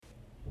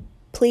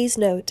Please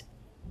note,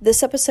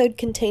 this episode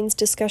contains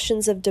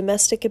discussions of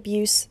domestic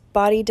abuse,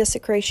 body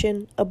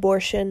desecration,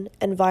 abortion,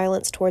 and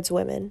violence towards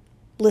women.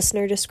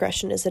 Listener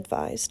discretion is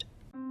advised.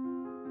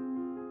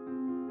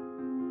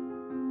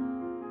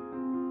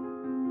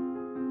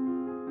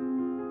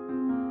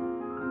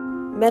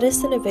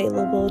 Medicine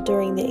available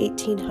during the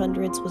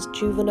 1800s was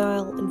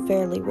juvenile and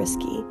fairly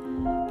risky,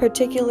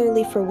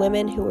 particularly for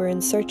women who were in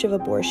search of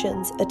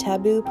abortions, a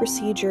taboo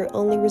procedure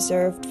only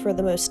reserved for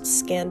the most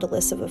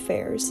scandalous of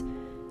affairs.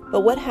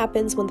 But what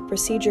happens when the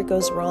procedure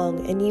goes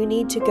wrong and you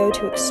need to go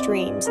to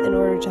extremes in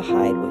order to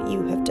hide what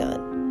you have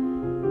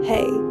done?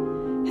 Hey,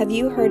 have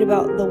you heard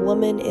about the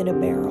woman in a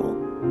barrel?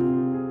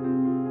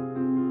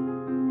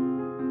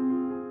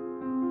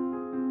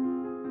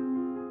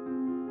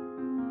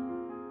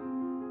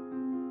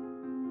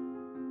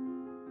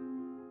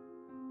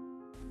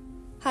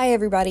 Hi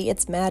everybody,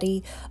 it's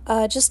Maddie.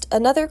 Just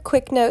another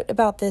quick note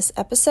about this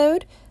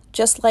episode.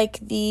 Just like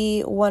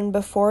the one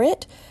before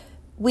it,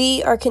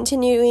 we are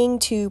continuing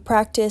to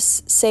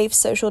practice safe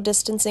social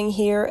distancing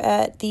here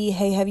at the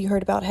Hey Have You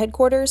Heard About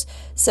headquarters.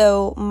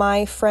 So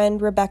my friend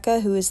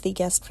Rebecca, who is the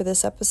guest for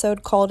this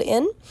episode, called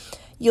in.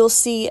 You'll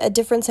see a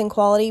difference in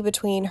quality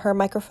between her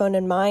microphone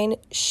and mine.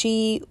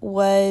 She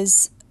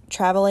was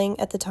traveling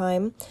at the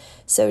time,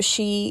 so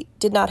she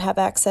did not have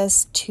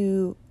access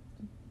to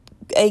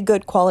a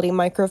good quality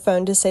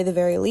microphone, to say the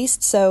very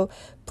least. So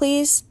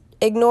please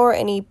ignore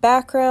any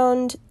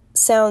background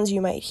sounds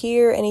you might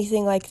hear,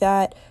 anything like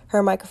that.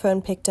 Her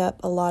microphone picked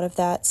up a lot of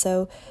that.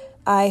 So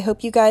I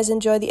hope you guys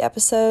enjoy the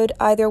episode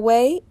either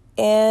way,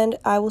 and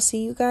I will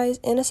see you guys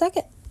in a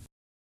second.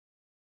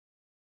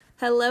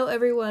 Hello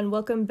everyone,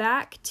 welcome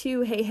back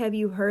to Hey Have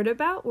You Heard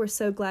About? We're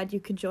so glad you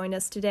could join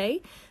us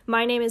today.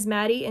 My name is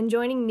Maddie, and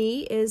joining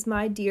me is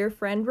my dear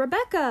friend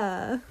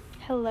Rebecca.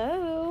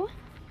 Hello.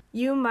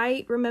 You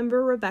might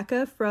remember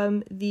Rebecca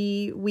from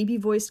the Weepy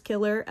Voiced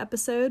Killer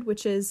episode,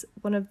 which is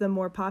one of the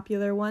more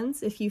popular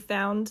ones. If you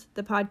found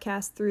the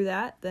podcast through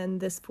that, then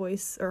this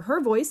voice, or her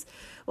voice,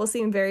 will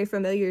seem very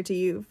familiar to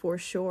you for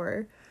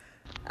sure.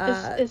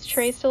 Is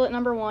Trey still at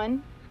number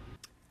one?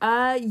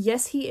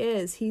 Yes, he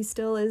is. He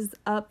still is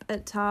up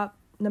at top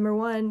number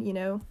one, you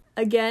know.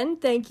 Again,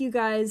 thank you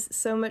guys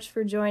so much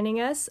for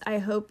joining us. I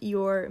hope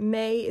your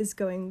May is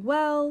going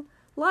well.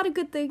 A lot of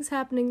good things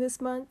happening this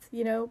month,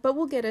 you know, but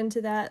we'll get into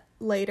that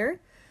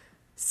later.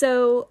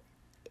 So,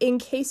 in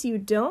case you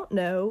don't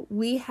know,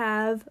 we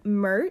have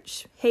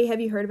merch. Hey, have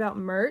you heard about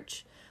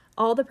merch?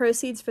 All the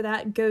proceeds for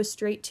that go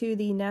straight to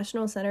the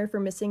National Center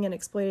for Missing and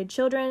Exploited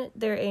Children.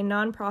 They're a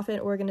nonprofit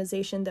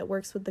organization that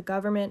works with the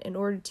government in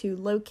order to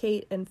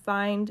locate and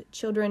find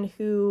children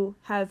who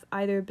have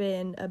either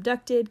been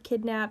abducted,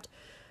 kidnapped,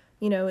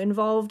 you know,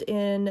 involved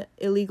in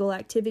illegal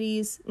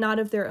activities, not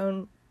of their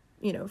own,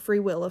 you know, free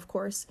will, of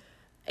course.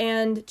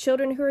 And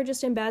children who are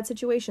just in bad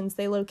situations,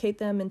 they locate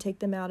them and take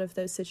them out of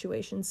those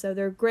situations. So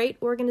they're a great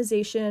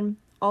organization.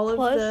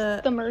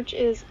 Plus, the merch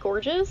is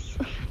gorgeous.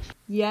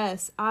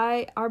 Yes,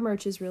 our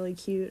merch is really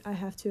cute, I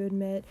have to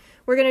admit.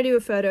 We're going to do a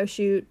photo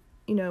shoot,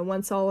 you know,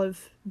 once all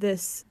of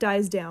this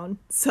dies down.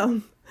 It's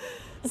going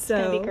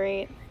to be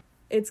great.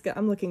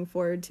 I'm looking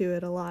forward to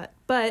it a lot.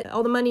 But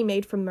all the money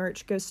made from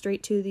merch goes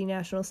straight to the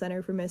National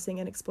Center for Missing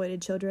and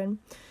Exploited Children.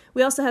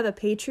 We also have a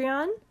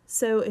Patreon.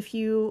 So if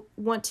you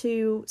want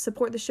to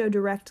support the show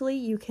directly,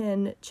 you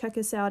can check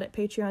us out at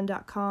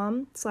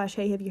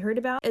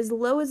patreon.com/heyhaveyouheardabout. As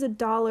low as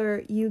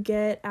 $1, you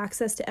get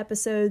access to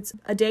episodes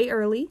a day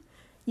early.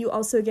 You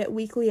also get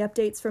weekly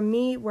updates from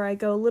me where I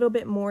go a little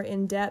bit more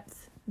in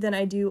depth than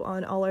I do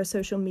on all our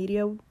social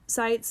media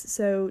sites.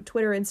 So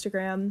Twitter,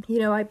 Instagram, you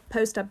know, I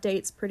post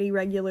updates pretty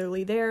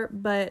regularly there,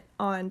 but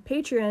on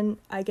Patreon,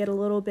 I get a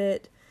little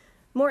bit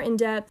more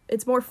in-depth.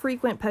 It's more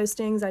frequent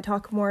postings. I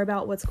talk more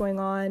about what's going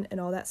on and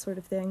all that sort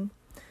of thing.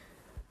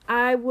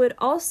 I would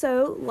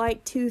also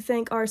like to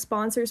thank our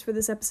sponsors for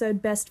this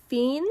episode, Best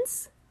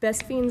Fiends.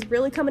 Best Fiends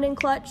really coming in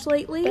clutch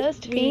lately.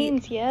 Best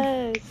Fiends,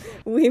 yes.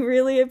 We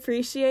really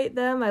appreciate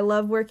them. I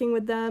love working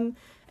with them,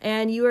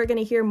 and you are going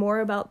to hear more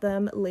about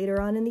them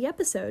later on in the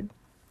episode.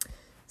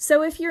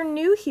 So if you're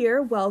new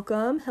here,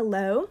 welcome.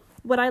 Hello.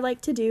 What I like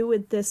to do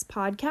with this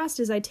podcast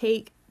is I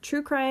take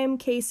true crime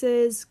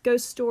cases,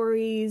 ghost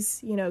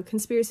stories, you know,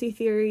 conspiracy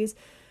theories,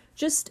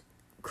 just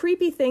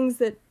creepy things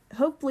that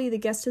hopefully the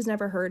guest has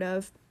never heard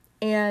of,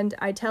 and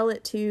I tell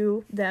it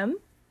to them,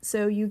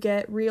 so you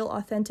get real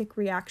authentic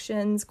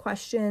reactions,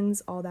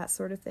 questions, all that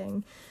sort of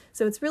thing.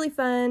 So it's really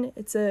fun,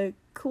 it's a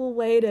cool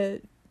way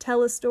to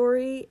tell a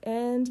story,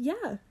 and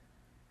yeah.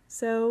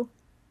 So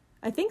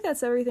I think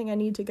that's everything I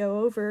need to go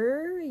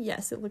over.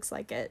 Yes, it looks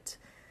like it.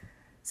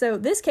 So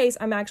this case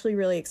I'm actually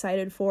really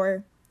excited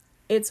for.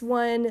 It's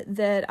one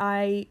that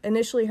I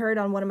initially heard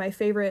on one of my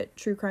favorite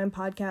true crime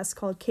podcasts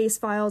called Case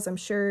Files. I'm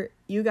sure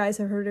you guys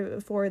have heard of it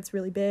before. It's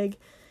really big.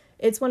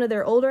 It's one of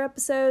their older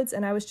episodes,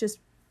 and I was just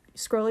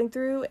scrolling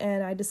through,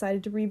 and I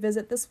decided to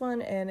revisit this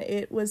one, and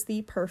it was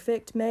the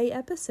perfect May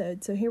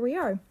episode. So here we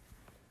are.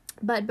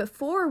 But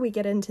before we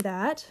get into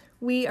that,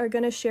 we are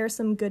going to share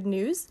some good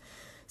news.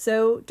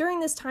 So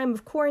during this time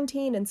of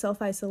quarantine and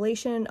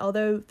self-isolation,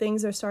 although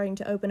things are starting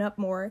to open up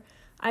more,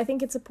 I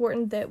think it's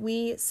important that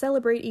we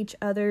celebrate each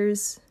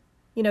other's,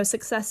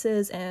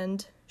 successes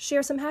and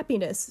share some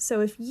happiness. So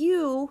if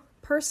you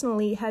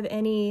personally have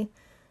any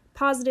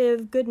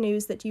positive, good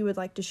news that you would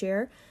like to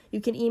share,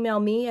 you can email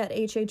me at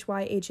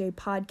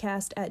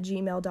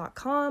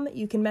hhyhapodcast@gmail.com.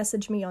 You can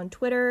message me on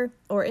Twitter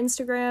or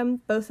Instagram.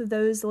 Both of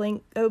those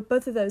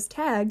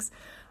tags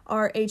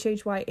are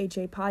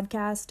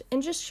hhyhapodcast,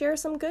 and just share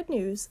some good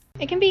news.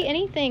 It can be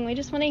anything. We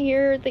just want to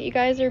hear that you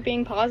guys are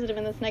being positive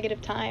in this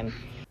negative time.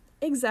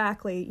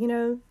 Exactly.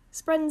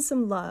 Spreading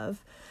some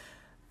love.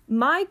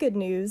 My good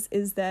news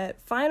is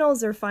that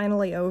finals are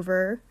finally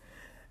over.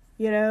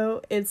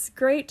 It's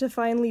great to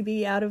finally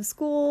be out of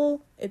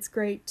school. It's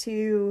great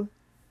to,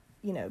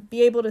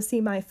 be able to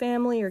see my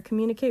family or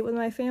communicate with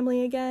my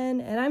family again.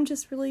 And I'm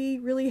just really,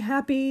 really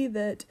happy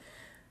that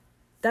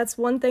that's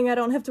one thing I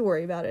don't have to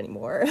worry about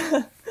anymore.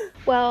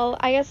 Well,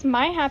 I guess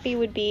my happy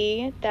would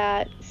be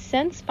that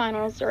since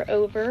finals are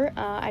over,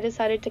 I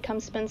decided to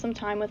come spend some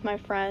time with my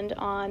friend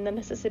on the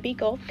Mississippi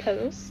Gulf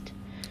Coast.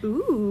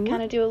 Ooh.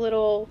 Kind of do a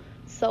little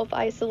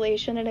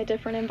self-isolation in a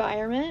different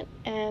environment,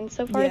 and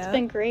so far It's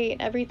been great.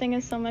 Everything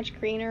is so much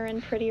greener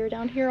and prettier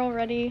down here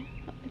already.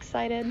 I'm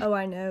excited. Oh,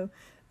 I know.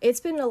 It's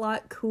been a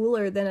lot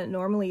cooler than it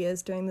normally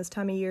is during this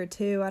time of year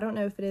too. I don't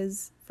know if it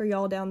is for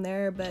y'all down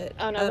there, but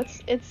no,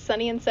 it's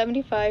sunny and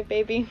 75,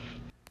 baby.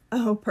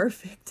 Oh,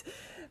 perfect.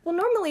 Well,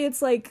 normally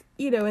it's like,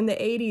 in the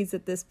 80s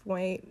at this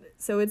point,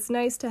 so it's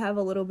nice to have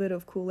a little bit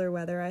of cooler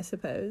weather, I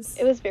suppose.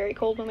 It was very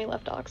cold when we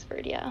left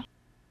Oxford, yeah.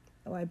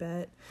 Oh, I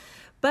bet.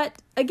 But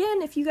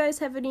again, if you guys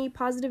have any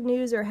positive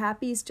news or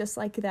happies just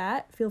like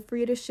that, feel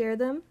free to share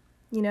them.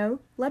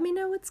 Let me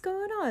know what's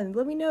going on.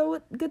 Let me know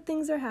what good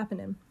things are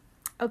happening.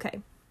 Okay,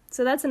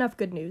 so that's enough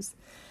good news.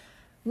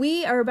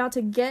 We are about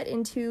to get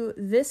into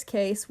this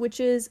case,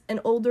 which is an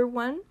older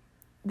one.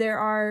 There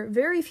are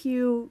very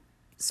few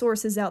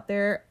sources out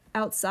there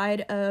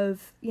outside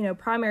of,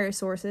 primary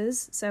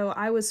sources. So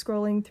I was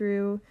scrolling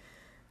through,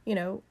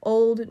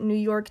 old New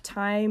York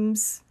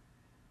Times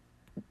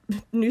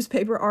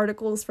newspaper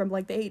articles from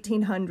like the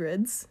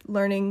 1800s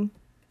learning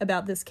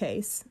about this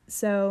case.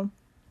 So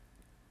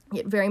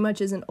it very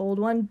much is an old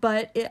one,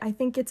 but I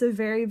think it's a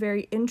very,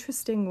 very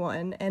interesting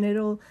one, and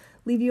it'll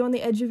leave you on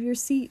the edge of your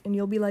seat and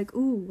you'll be like,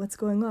 ooh, what's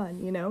going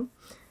on,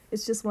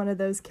 It's just one of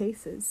those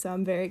cases, so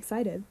I'm very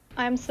excited.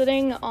 I'm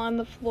sitting on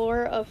the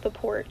floor of the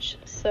porch,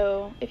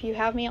 so if you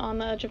have me on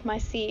the edge of my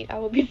seat, I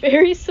will be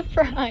very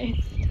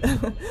surprised.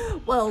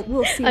 Well,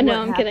 we'll see what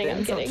happens. I'm kidding.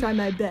 I'll try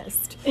my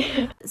best.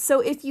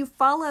 So if you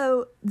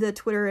follow the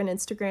Twitter and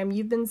Instagram,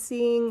 you've been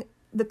seeing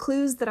the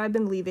clues that I've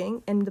been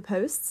leaving in the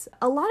posts.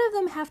 A lot of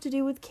them have to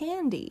do with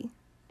candy.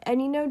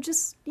 And,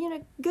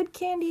 good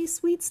candy,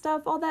 sweet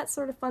stuff, all that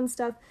sort of fun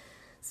stuff.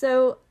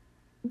 So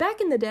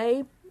back in the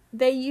day,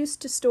 they used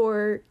to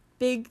store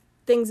big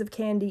things of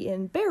candy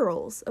in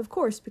barrels, of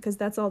course, because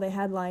that's all they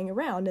had lying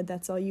around, and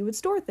that's all you would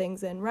store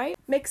things in, right?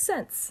 Makes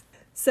sense.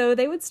 So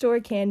they would store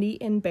candy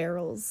in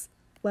barrels.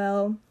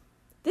 Well,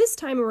 this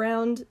time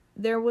around,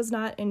 there was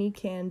not any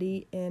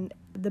candy in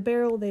the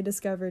barrel they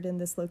discovered in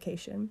this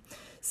location.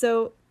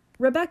 So,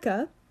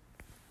 Rebecca,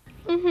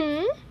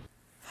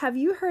 have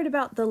you heard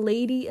about the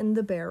lady in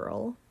the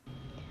barrel?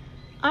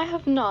 I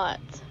have not.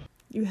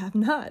 You have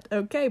not?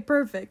 Okay,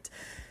 perfect.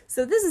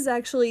 So this is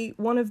actually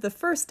one of the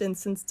first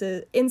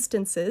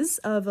instances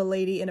of a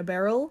lady in a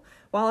barrel.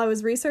 While I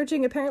was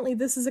researching, apparently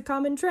this is a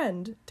common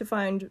trend to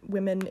find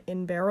women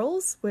in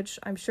barrels, which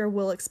I'm sure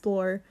we'll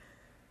explore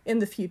in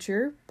the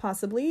future,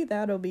 possibly.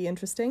 That'll be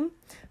interesting.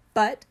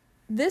 But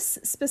this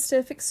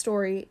specific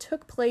story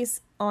took place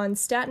on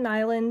Staten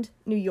Island,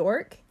 New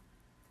York,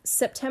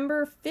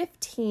 September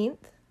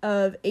 15th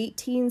of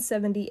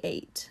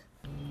 1878.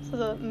 This is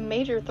a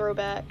major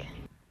throwback.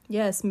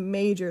 Yes,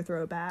 major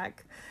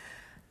throwback.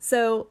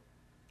 So,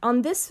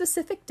 on this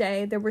specific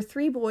day, there were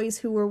 3 boys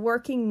who were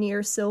working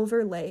near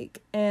Silver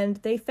Lake, and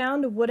they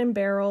found a wooden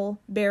barrel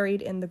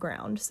buried in the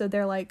ground. So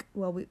they're like,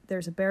 well,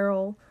 there's a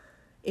barrel,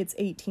 it's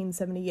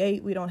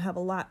 1878, we don't have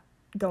a lot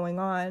going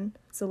on,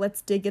 so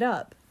let's dig it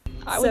up.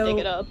 I would dig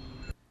it up.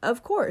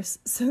 Of course.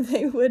 So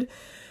they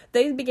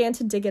began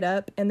to dig it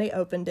up, and they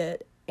opened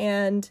it,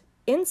 and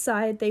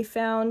inside they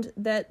found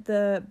that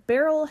the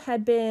barrel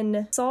had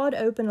been sawed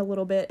open a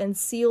little bit and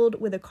sealed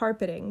with a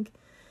carpeting.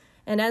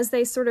 And as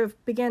they sort of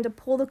began to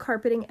pull the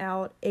carpeting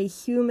out, a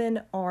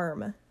human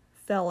arm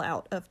fell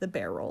out of the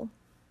barrel.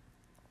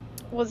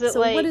 Was it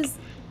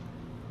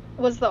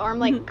was the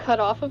arm cut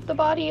off of the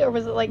body, or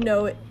was it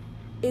No,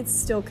 it's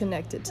still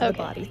connected to the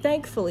body.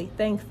 Thankfully.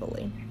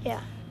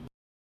 Yeah.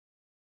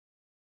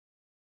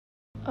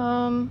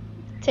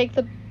 Take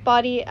the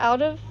body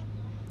out of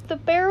the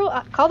barrel?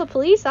 Call the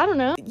police? I don't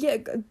know. Yeah,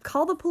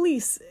 call the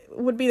police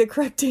would be the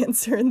correct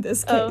answer in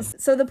this case.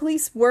 So the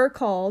police were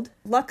called.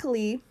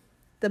 Luckily,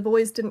 the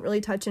boys didn't really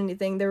touch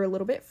anything. They were a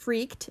little bit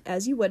freaked,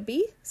 as you would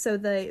be. So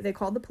they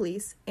called the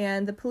police,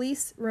 and the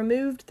police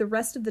removed the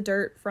rest of the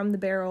dirt from the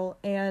barrel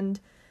and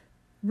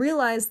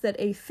realized that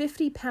a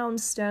 50-pound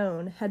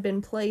stone had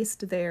been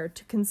placed there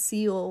to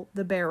conceal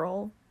the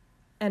barrel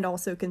and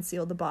also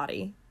conceal the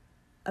body,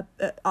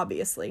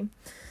 obviously.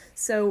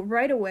 So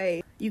right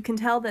away, you can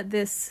tell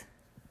that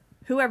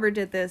whoever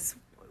did this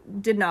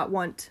did not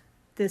want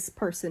this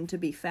person to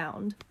be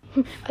found.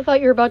 I thought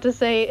you were about to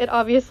say it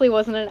obviously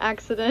wasn't an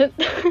accident.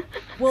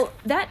 Well,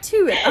 that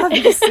too, it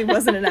obviously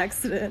wasn't an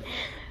accident.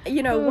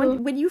 You know,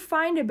 when you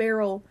find a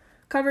barrel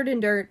covered in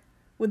dirt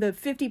with a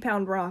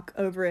 50-pound rock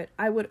over it,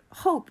 I would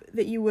hope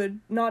that you would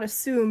not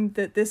assume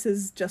that this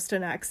is just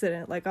an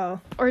accident, like,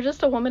 oh. Or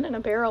just a woman in a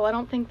barrel. I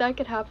don't think that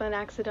could happen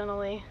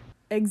accidentally.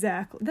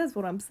 Exactly. That's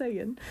what I'm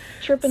saying.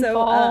 Trip and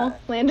fall,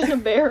 land in a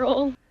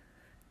barrel.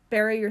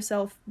 Bury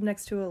yourself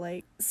next to a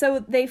lake.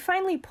 So they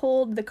finally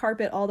pulled the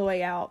carpet all the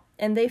way out,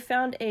 and they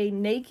found a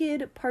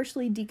naked,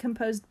 partially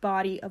decomposed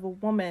body of a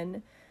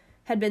woman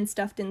had been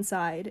stuffed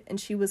inside, and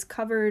she was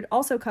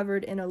also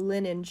covered in a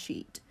linen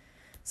sheet.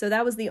 So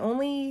that was the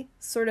only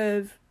sort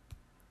of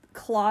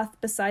cloth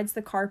besides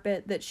the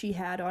carpet that she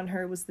had on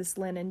her, was this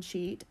linen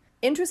sheet.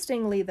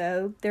 Interestingly,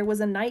 though, there was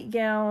a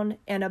nightgown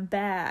and a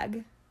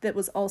bag that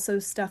was also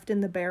stuffed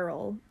in the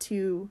barrel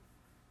to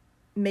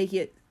make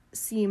it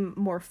seem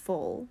more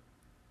full,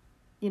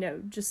 you know,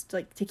 just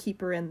like to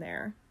keep her in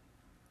there,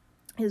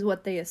 is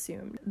what they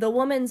assumed. The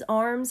woman's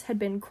arms had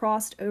been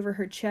crossed over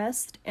her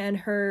chest, and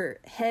her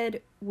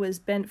head was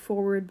bent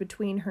forward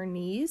between her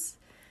knees,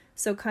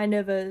 so kind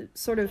of a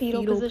sort of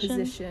fetal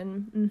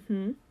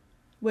position.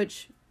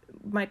 Which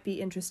might be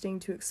interesting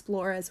to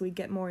explore as we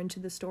get more into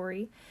the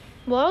story.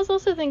 Well, I was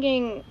also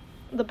thinking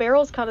the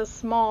barrel's kind of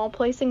small.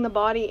 Placing the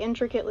body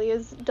intricately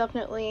is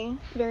definitely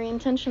very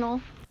intentional.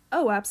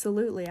 Oh,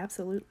 absolutely.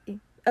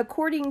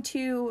 According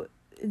to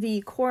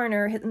the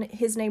coroner,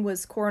 his name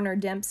was Coroner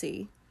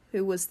Dempsey,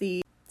 who was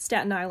the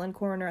Staten Island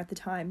coroner at the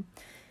time.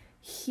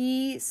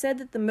 He said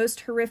that the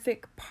most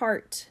horrific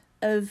part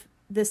of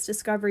this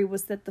discovery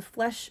was that the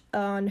flesh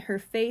on her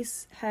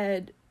face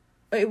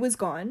was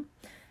gone,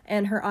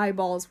 and her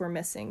eyeballs were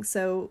missing.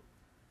 So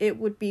it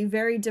would be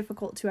very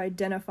difficult to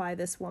identify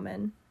this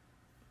woman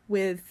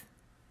with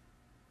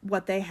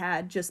what they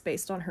had just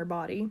based on her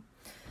body.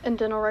 And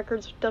dental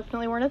records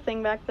definitely weren't a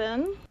thing back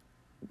then.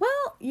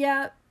 Well,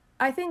 yeah,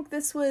 I think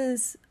this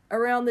was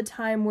around the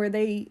time where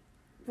they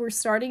were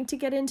starting to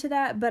get into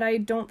that, but I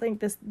don't think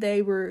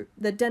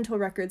the dental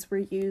records were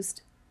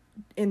used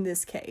in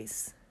this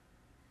case.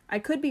 I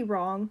could be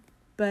wrong,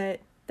 but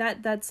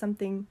that's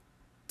something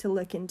to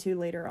look into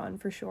later on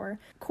for sure.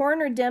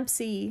 Coroner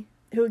Dempsey,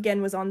 who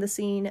again was on the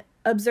scene,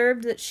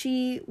 observed that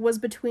she was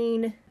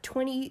between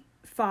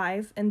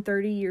 25 and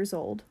 30 years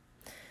old.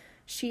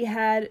 She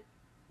had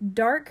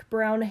dark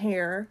brown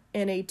hair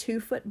in a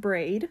 2-foot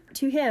braid.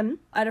 To him,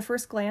 at a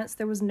first glance,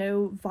 there was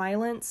no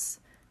violence,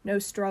 no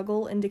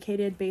struggle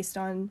indicated based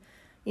on,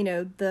 you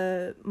know,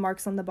 the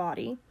marks on the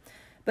body.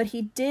 But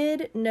he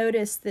did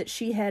notice that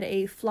she had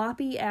a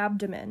floppy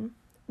abdomen,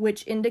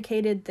 which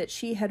indicated that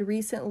she had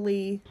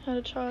recently had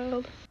a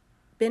child,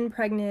 been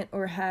pregnant,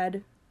 or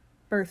had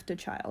birthed a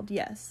child.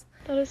 Yes.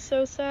 That is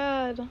so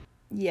sad.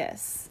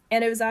 Yes.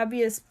 And it was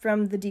obvious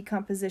from the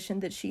decomposition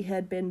that she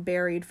had been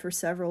buried for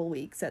several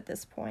weeks at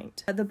this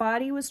point. The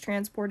body was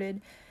transported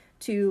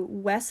to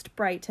West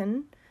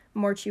Brighton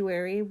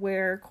Mortuary,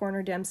 where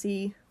Coroner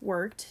Dempsey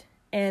worked,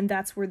 and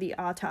that's where the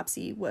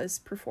autopsy was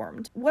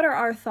performed. What are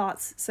our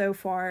thoughts so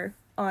far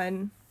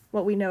on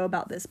what we know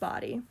about this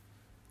body?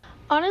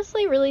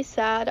 Honestly, really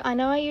sad. I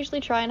know I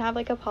usually try and have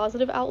like a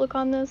positive outlook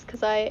on this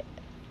because I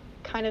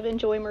kind of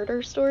enjoy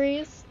murder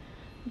stories.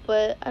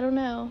 But I don't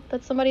know.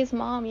 That's somebody's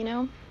mom, you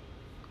know?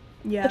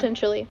 Yeah.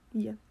 Potentially.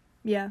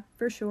 Yeah,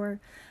 for sure.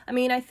 I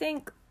mean, I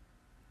think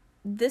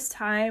this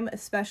time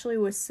especially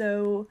was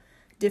so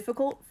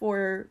difficult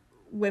for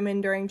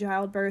women during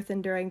childbirth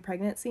and during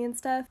pregnancy and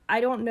stuff.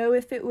 I don't know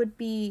if it would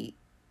be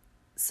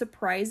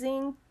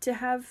surprising to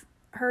have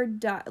her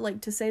die,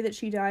 like to say that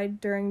she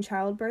died during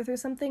childbirth or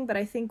something, but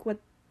I think what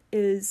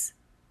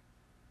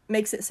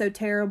makes it so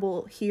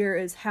terrible here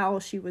is how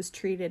she was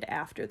treated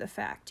after the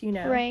fact, you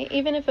know? Right.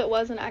 Even if it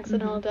was an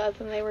accidental death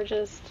and they were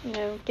just, you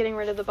know, getting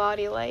rid of the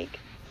body, like,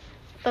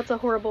 that's a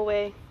horrible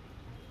way.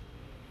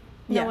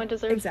 No one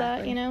deserves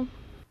that, you know?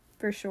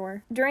 For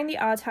sure. During the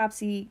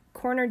autopsy,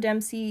 Coroner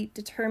Dempsey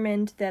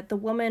determined that the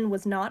woman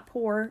was not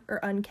poor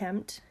or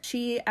unkempt.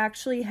 She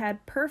actually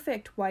had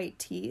perfect white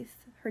teeth.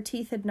 Her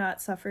teeth had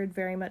not suffered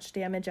very much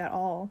damage at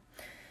all.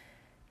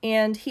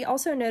 And he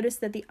also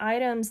noticed that the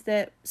items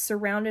that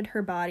surrounded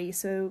her body,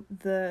 so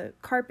the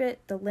carpet,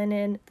 the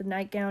linen, the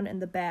nightgown,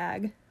 and the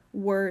bag,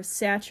 were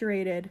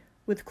saturated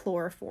with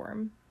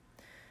chloroform.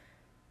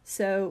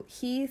 So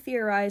he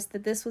theorized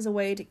that this was a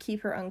way to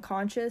keep her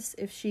unconscious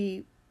if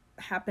she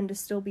happened to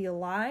still be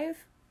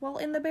alive while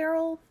in the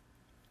barrel,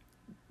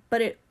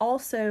 but it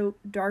also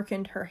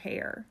darkened her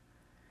hair.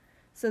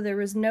 So there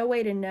was no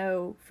way to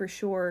know for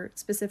sure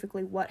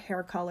specifically what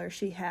hair color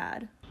she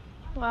had.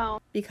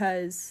 Wow.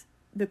 Because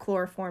the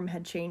chloroform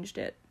had changed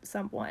it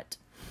somewhat.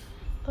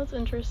 That's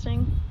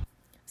interesting.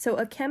 So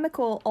a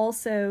chemical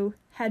also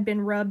had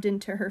been rubbed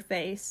into her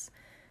face,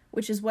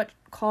 which is what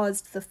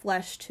caused the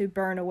flesh to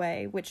burn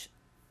away, which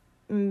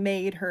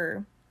made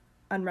her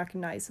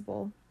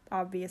unrecognizable,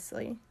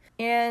 obviously.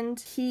 And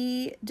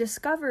he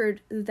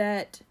discovered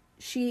that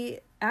she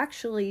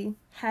actually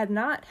had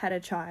not had a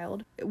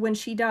child. When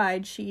she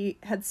died, she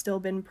had still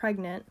been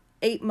pregnant,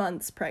 8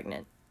 months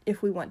pregnant,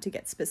 if we want to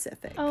get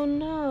specific. Oh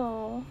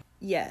no.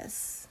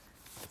 Yes.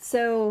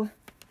 So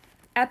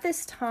at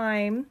this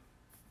time,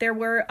 there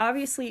were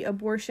obviously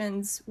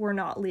abortions were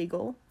not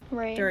legal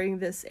Right. during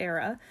this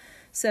era.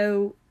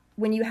 So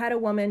when you had a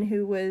woman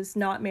who was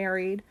not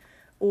married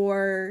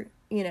or,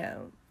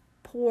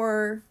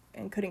 poor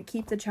and couldn't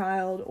keep the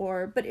child,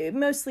 but it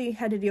mostly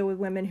had to deal with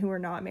women who were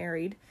not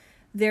married,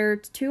 their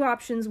two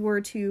options were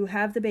to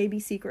have the baby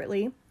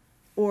secretly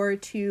or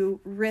to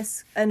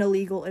risk an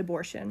illegal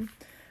abortion,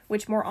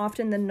 which more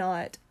often than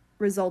not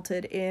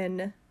resulted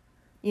in,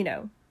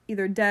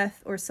 either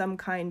death or some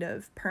kind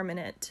of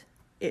permanent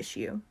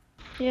issue.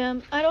 Yeah,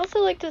 I'd also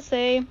like to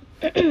say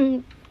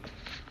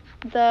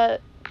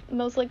that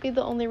most likely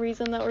the only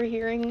reason that we're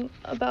hearing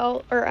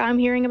about, or I'm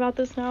hearing about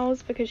this now,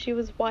 is because she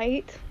was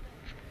white.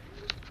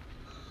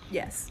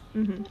 Yes.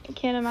 Mm-hmm. I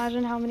can't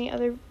imagine how many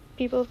other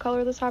people of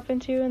color this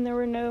happened to, and there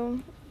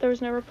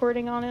was no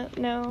reporting on it,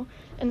 no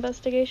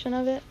investigation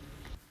of it.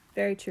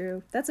 Very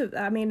true. That's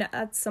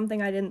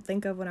something I didn't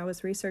think of when I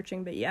was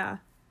researching, but yeah,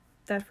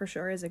 that for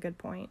sure is a good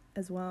point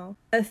as well.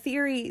 A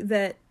theory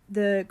that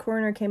the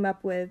coroner came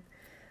up with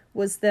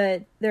was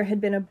that there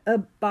had been a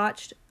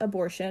botched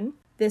abortion.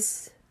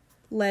 This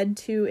led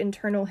to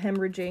internal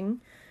hemorrhaging,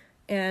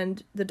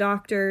 and the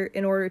doctor,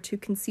 in order to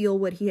conceal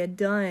what he had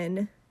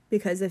done,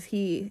 because if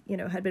he,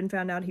 had been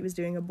found out he was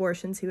doing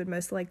abortions, he would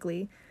most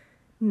likely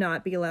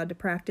not be allowed to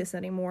practice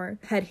anymore,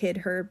 had hid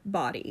her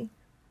body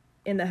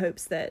in the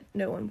hopes that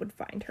no one would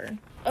find her.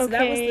 So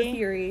that was the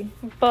theory.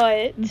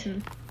 But...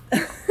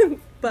 Mm-hmm.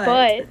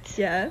 but...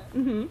 Yeah.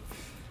 Mm-hmm.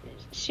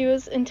 She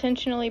was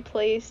intentionally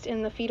placed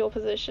in the fetal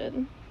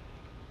position.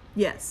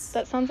 Yes.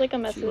 That sounds like a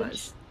message. She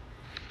was.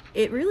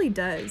 It really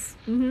does.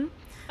 Mm-hmm.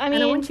 And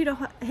I want you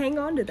to hang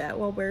on to that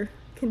while we're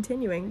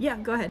continuing. Yeah,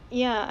 go ahead.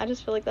 Yeah, I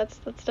just feel like that's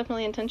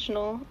definitely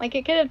intentional. Like,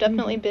 it could have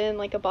definitely been,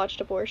 like, a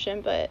botched abortion,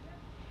 but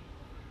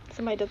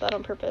somebody did that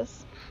on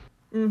purpose.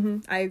 Mm-hmm.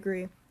 I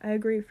agree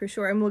for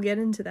sure, and we'll get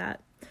into that.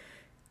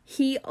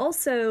 He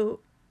also...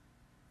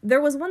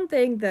 There was one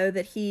thing, though,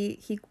 that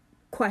he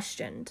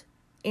questioned,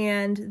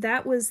 and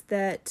that was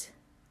that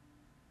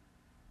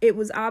it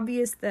was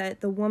obvious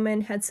that the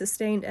woman had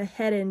sustained a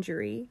head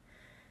injury,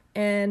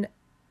 and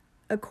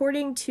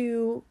according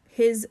to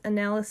his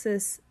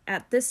analysis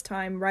at this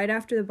time, right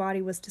after the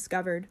body was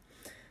discovered,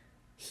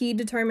 he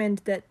determined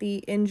that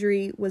the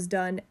injury was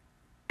done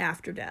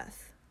after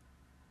death.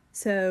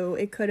 So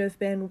it could have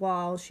been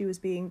while she was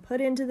being put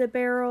into the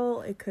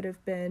barrel, it could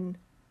have been,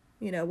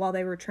 while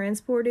they were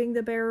transporting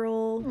the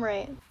barrel.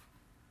 Right.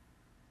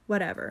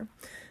 Whatever.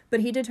 But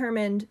he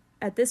determined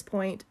at this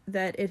point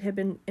that it had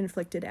been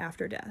inflicted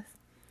after death.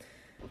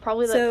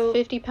 Probably that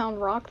 50-pound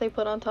rock they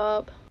put on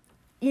top.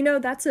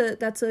 That's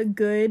a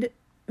good,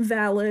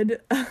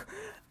 valid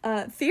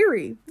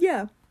theory.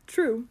 Yeah,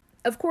 true.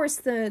 Of course,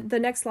 the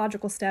next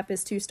logical step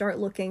is to start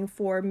looking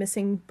for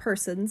missing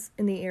persons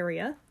in the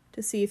area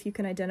to see if you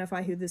can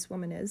identify who this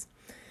woman is.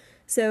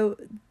 So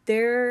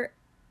there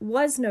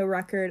was no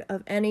record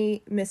of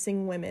any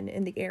missing women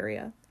in the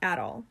area at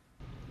all.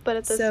 But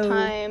at this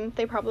time,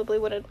 they probably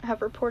wouldn't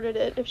have reported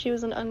it if she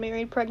was an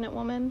unmarried pregnant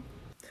woman.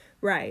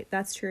 Right,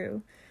 that's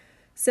true.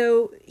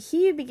 So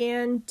he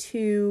began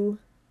to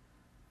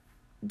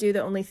do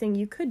the only thing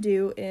you could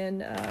do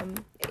in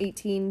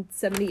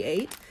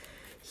 1878.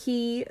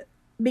 He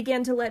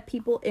began to let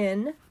people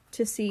in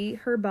to see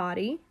her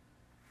body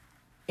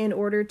in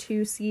order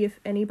to see if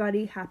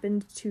anybody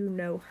happened to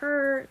know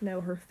her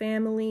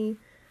family,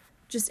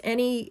 just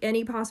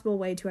any possible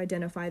way to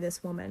identify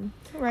this woman.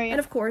 Right. And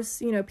of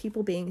course,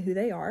 people being who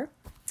they are,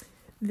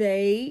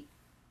 they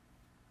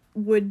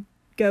would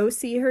go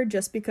see her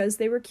just because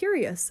they were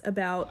curious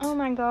about oh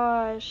my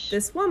gosh,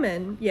 this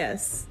woman.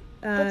 Yes.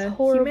 That's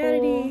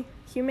horrible.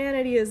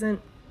 Humanity isn't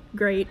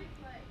great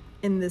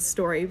in this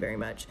story very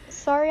much.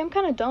 Sorry, I'm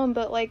kind of dumb,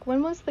 but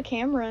when was the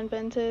camera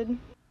invented?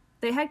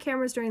 They had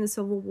cameras during the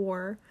Civil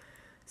War,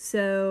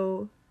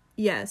 so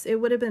yes, it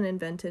would have been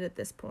invented at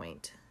this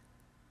point.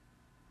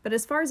 But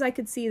as far as I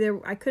could see,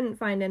 I couldn't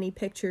find any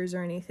pictures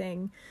or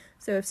anything.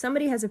 So if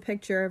somebody has a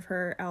picture of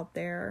her out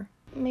there...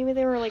 Maybe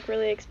they were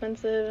really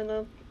expensive and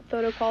the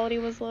photo quality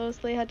was low, so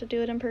they had to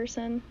do it in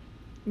person.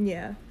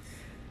 Yeah.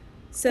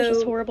 So it's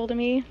just horrible to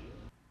me.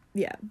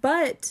 Yeah,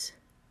 but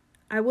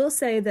I will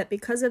say that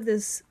because of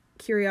this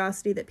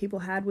curiosity that people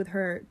had with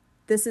her,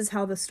 this is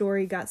how the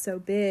story got so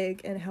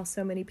big and how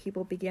so many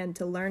people began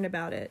to learn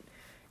about it.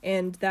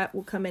 And that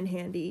will come in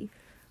handy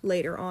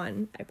later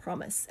on, I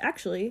promise.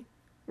 Actually,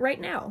 right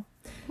now.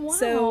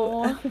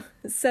 Wow.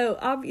 So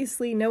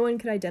obviously no one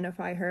could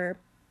identify her.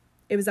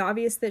 It was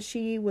obvious that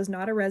she was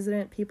not a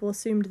resident. People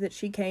assumed that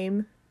she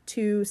came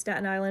to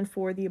Staten Island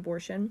for the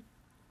abortion.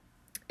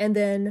 And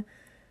then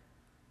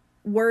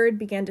word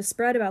began to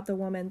spread about the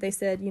woman. They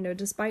said,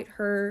 despite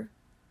her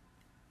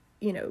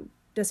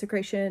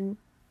desecration,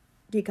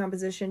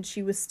 decomposition,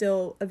 she was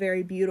still a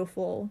very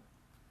beautiful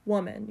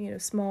woman,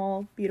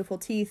 small, beautiful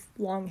teeth,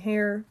 long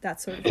hair,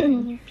 that sort of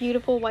thing.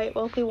 Beautiful, white,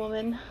 wealthy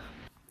woman.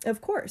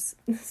 Of course.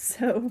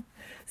 So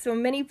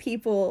many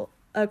people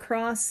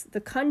across the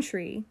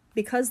country,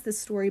 because this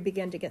story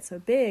began to get so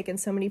big and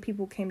so many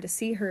people came to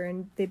see her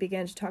and they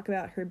began to talk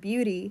about her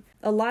beauty,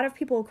 a lot of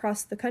people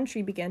across the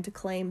country began to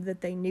claim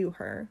that they knew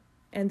her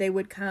and they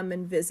would come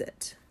and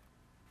visit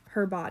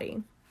her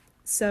body.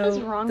 So what's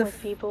wrong with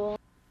people?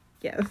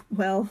 Yeah,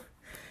 well,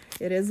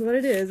 it is what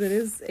it is. It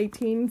is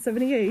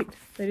 1878.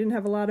 They didn't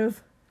have a lot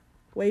of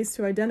ways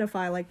to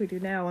identify like we do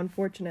now,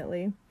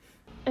 unfortunately.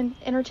 And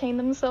entertain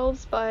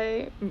themselves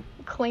by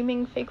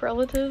claiming fake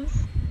relatives?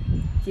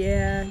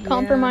 Yeah.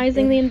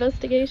 Compromising the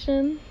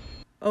investigation?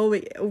 Oh,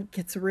 it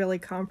gets really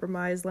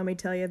compromised, let me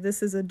tell you.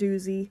 This is a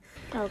doozy.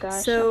 Oh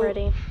gosh, so I'm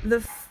ready.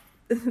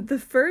 The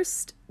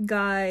first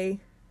guy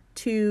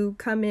to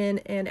come in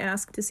and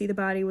ask to see the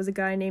body was a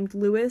guy named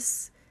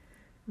Lewis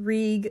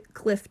Reig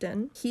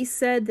Clifton. He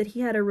said that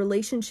he had a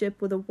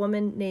relationship with a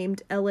woman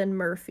named Ellen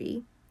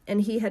Murphy,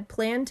 and he had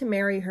planned to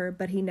marry her,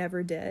 but he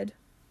never did.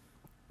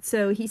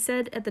 So he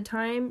said at the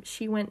time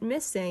she went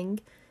missing,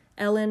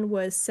 Ellen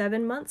was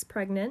 7 months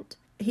pregnant.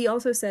 He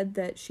also said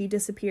that she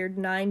disappeared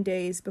 9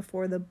 days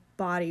before the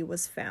body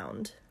was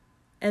found,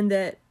 and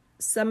that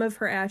some of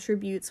her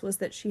attributes was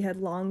that she had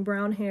long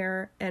brown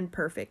hair and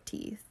perfect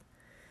teeth.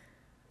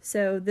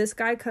 So this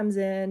guy comes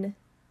in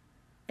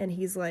and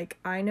he's like,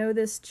 I know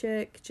this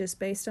chick just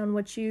based on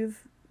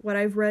what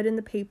I've read in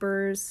the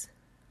papers.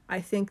 I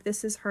think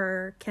this is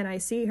her. Can I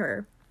see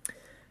her?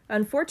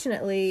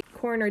 Unfortunately,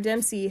 Coroner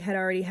Dempsey had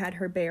already had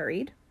her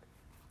buried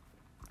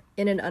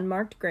in an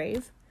unmarked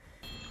grave.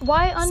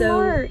 Why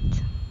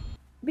unmarked?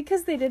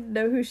 Because they didn't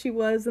know who she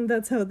was and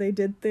that's how they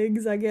did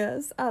things, I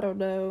guess. I don't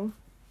know.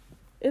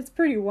 It's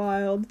pretty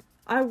wild.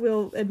 I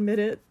will admit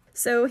it.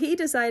 So he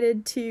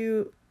decided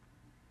to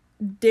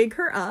dig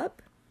her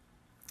up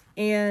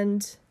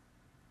and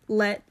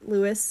let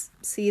Lewis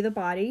see the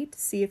body to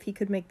see if he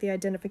could make the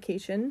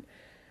identification.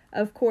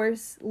 Of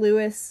course,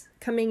 Lewis,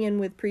 coming in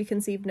with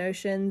preconceived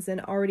notions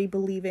and already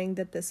believing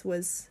that this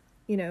was,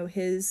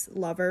 his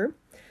lover,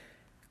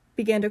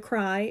 began to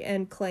cry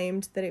and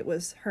claimed that it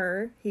was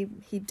her. He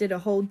did a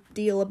whole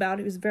deal about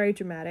it. It was very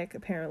dramatic,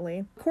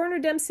 apparently. Coroner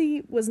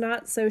Dempsey was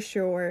not so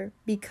sure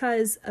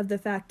because of the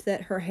fact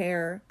that her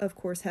hair, of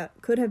course,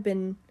 could have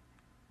been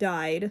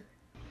dyed.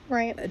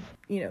 Right.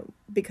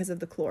 Because of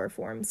the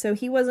chloroform. So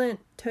he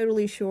wasn't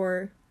totally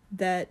sure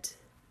that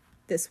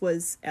this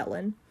was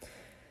Ellen.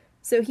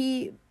 So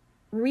he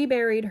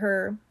reburied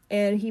her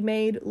and he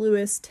made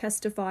Lewis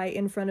testify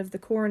in front of the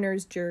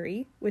coroner's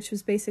jury, which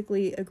was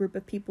basically a group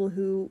of people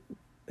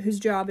whose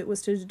job it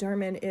was to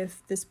determine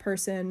if this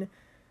person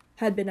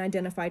had been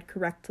identified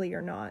correctly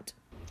or not.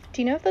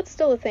 Do you know if that's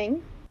still a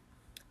thing?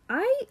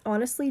 I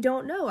honestly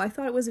don't know. I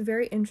thought it was a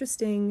very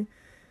interesting,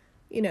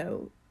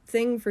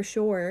 thing for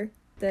sure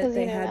that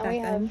they had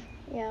back then.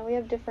 Yeah, we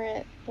have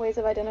different ways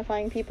of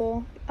identifying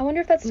people. I wonder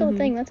if that's still a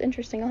thing. That's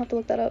interesting. I'll have to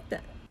look that up.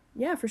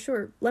 Yeah, for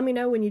sure. Let me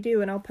know when you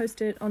do, and I'll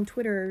post it on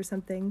Twitter or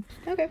something.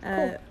 Okay,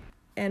 cool.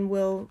 And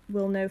we'll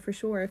know for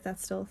sure if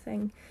that's still a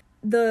thing.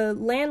 The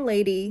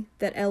landlady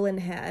that Ellen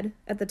had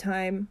at the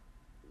time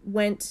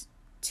went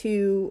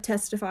to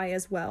testify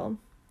as well,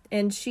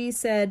 and she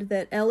said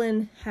that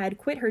Ellen had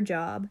quit her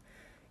job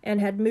and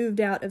had moved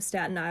out of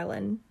Staten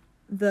Island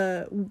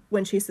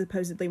when she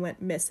supposedly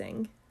went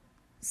missing.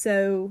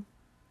 So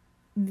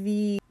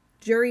the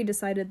jury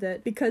decided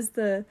that because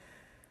the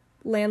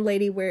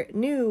landlady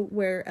knew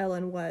where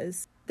Ellen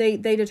was, they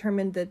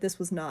determined that this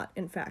was not,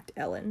 in fact,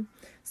 Ellen.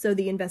 So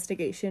the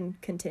investigation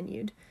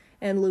continued,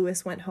 and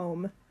Lewis went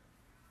home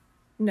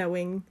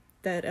knowing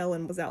that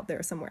Ellen was out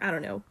there somewhere. I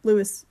don't know.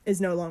 Lewis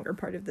is no longer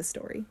part of the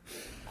story.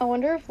 I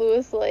wonder if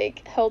Lewis,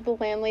 held the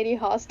landlady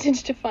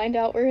hostage to find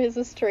out where his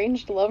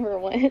estranged lover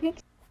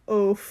went.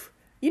 Oof.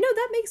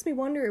 That makes me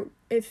wonder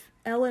if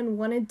Ellen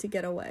wanted to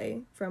get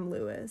away from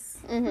Lewis.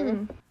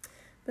 Mm-hmm.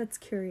 That's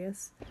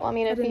curious. Well,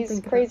 if he's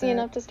crazy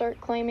enough to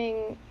start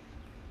claiming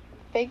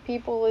fake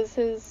people as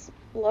his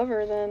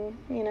lover,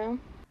 then,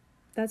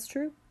 That's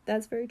true.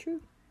 That's very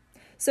true.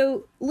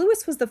 So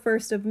Lewis was the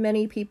first of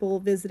many people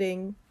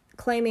visiting,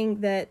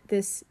 claiming that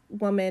this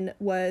woman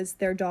was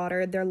their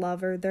daughter, their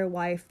lover, their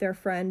wife, their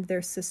friend,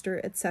 their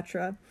sister,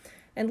 etc.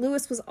 And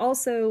Lewis was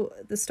also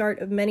the start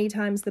of many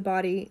times the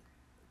body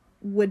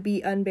would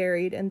be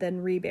unburied and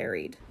then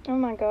reburied. Oh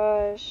my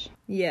gosh.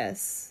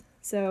 Yes.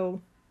 So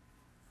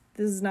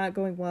this is not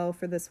going well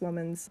for this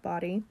woman's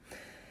body.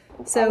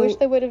 So I wish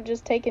they would have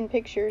just taken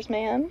pictures,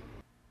 man.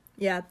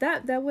 Yeah,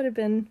 that would have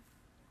been...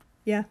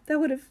 Yeah, that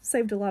would have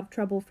saved a lot of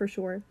trouble for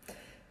sure.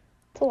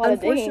 It's a lot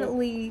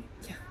Unfortunately,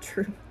 yeah,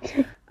 true.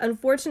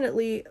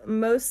 Unfortunately,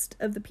 most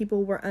of the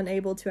people were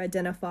unable to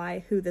identify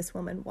who this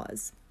woman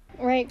was.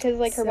 Right,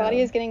 because her body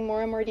is getting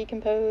more and more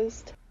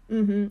decomposed.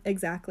 Mm-hmm,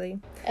 exactly.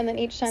 And then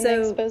each time they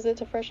expose it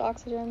to fresh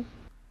oxygen.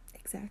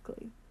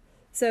 Exactly.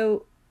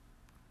 So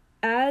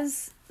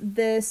as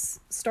this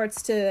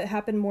starts to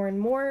happen more and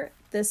more,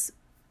 this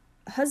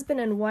husband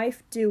and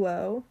wife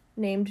duo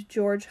named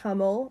George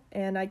Hummel,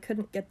 and I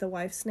couldn't get the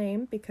wife's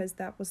name because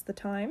that was the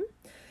time.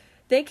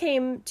 They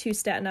came to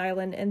Staten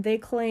Island, and they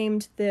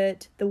claimed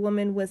that the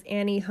woman was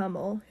Annie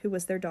Hummel, who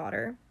was their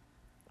daughter.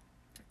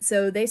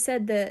 So they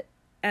said that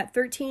at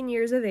 13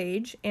 years of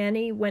age,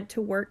 Annie went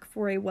to work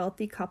for a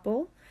wealthy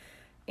couple,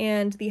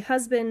 and the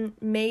husband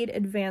made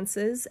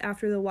advances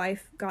after the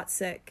wife got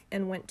sick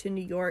and went to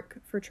New York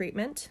for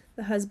treatment.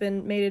 The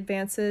husband made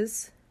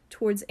advances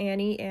towards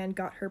Annie and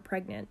got her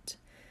pregnant.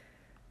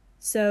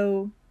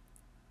 So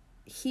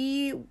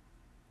he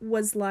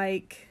was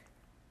like,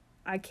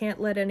 I can't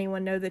let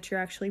anyone know that you're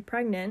actually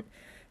pregnant.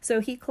 So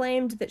he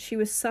claimed that she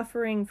was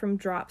suffering from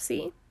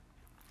dropsy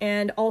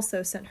and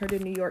also sent her to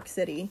New York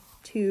City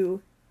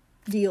to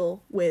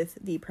deal with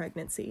the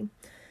pregnancy.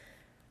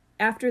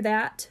 After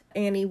that,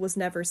 Annie was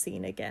never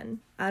seen again.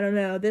 I don't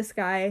know, this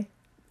guy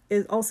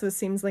also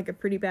seems like a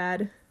pretty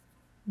bad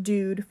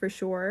dude for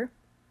sure.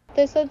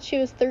 They said she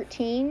was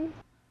 13?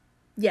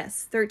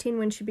 Yes, 13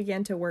 when she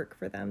began to work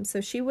for them.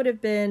 So she would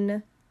have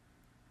been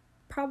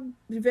probably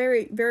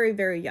very, very,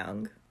 very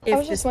young. I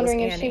was just wondering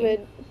if she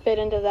would fit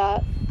into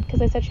that, because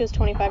they said she was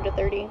 25 to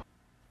 30.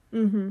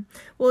 Mm-hmm.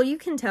 Well, you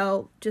can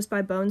tell just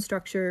by bone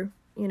structure,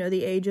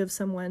 the age of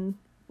someone,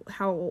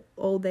 how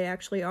old they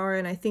actually are,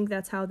 and I think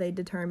that's how they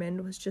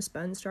determined, was just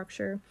bone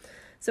structure.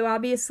 So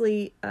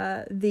obviously,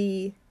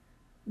 the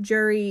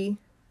jury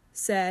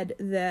said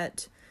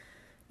that,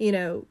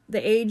 the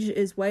age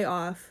is way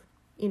off.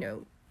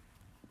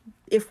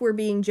 If we're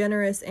being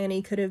generous,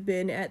 Annie could have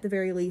been at the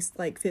very least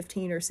like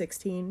 15 or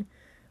 16.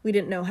 We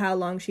didn't know how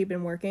long she'd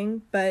been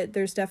working, but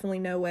there's definitely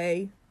no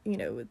way,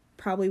 it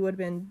probably would have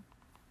been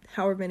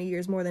however many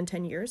years, more than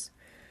 10 years.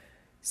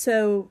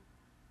 So,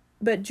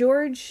 but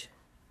George,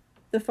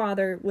 the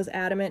father, was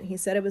adamant. He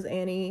said it was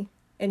Annie,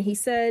 and he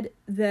said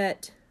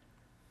that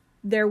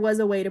there was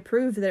a way to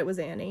prove that it was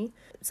Annie.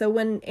 So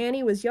when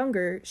Annie was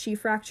younger, she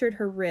fractured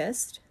her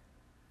wrist,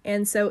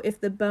 and so if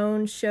the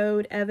bone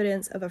showed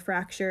evidence of a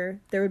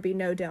fracture, there would be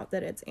no doubt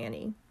that it's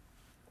Annie.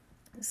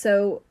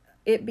 So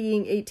it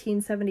being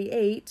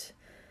 1878,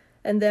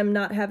 and them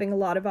not having a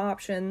lot of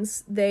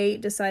options, they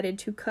decided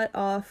to cut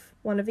off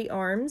one of the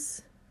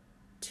arms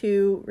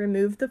to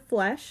remove the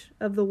flesh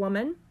of the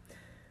woman.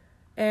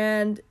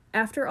 And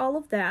after all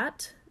of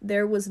that,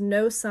 there was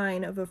no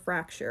sign of a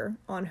fracture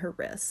on her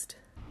wrist.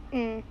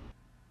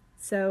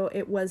 So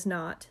it was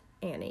not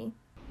Annie.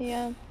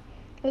 Yeah,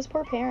 those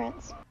poor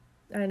parents.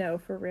 I know,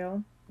 for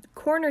real.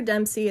 Coroner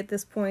Dempsey at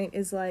this point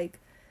is like,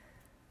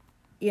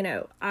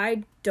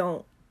 I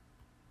don't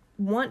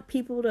want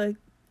people to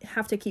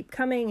have to keep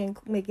coming and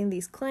making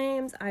these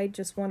claims. I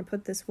just want to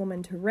put this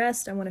woman to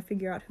rest. I want to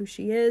figure out who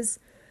she is.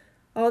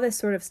 All this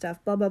sort of stuff.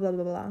 Blah, blah, blah,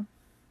 blah, blah.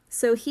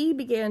 So he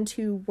began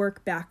to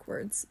work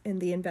backwards in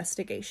the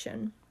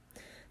investigation.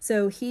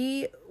 So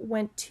he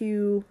went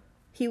to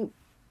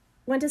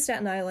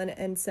Staten Island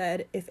and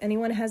said, if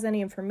anyone has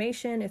any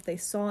information, if they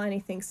saw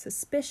anything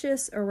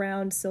suspicious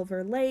around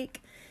Silver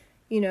Lake,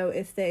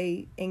 if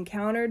they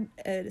encountered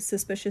a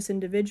suspicious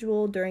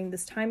individual during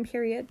this time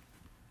period,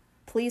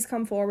 please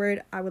come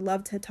forward. I would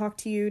love to talk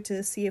to you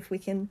to see if we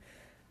can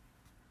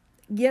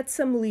get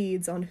some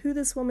leads on who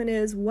this woman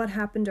is, what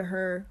happened to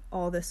her,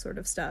 all this sort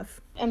of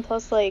stuff. And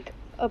plus,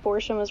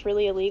 abortion was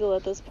really illegal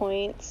at this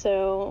point,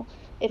 so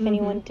if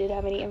anyone did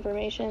have any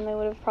information, they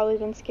would have probably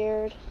been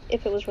scared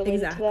if it was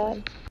related to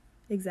that.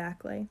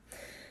 Exactly.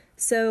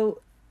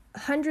 So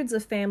hundreds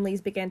of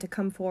families began to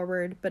come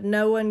forward, but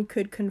no one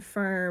could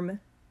confirm,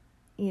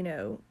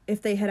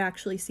 if they had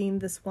actually seen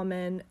this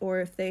woman or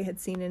if they had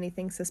seen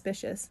anything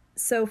suspicious.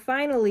 So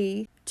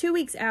finally, 2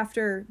 weeks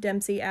after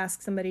Dempsey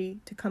asked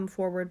somebody to come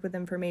forward with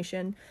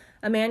information,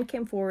 a man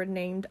came forward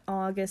named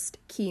August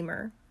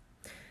Keemer.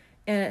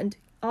 And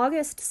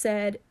August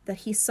said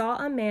that he saw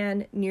a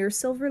man near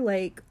Silver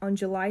Lake on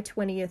July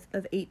 20th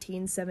of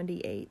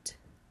 1878.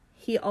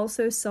 He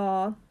also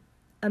saw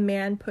a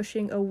man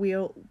pushing a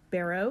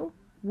wheelbarrow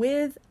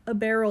with a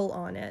barrel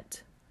on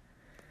it.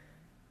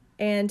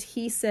 And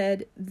he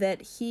said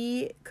that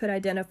he could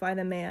identify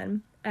the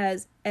man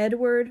as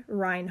Edward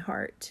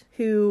Reinhardt,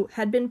 who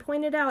had been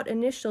pointed out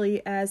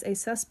initially as a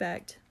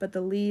suspect, but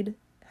the lead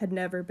had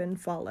never been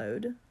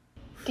followed.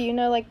 Do you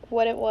know,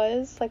 what it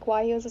was?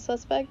 Why he was a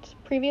suspect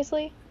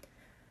previously?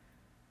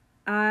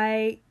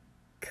 I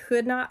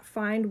could not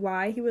find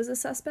why he was a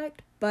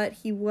suspect, but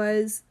he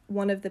was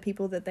one of the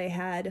people that they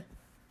had,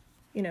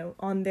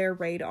 on their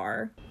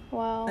radar.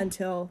 Wow.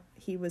 Until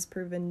he was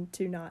proven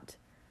to not,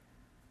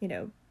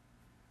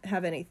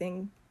 have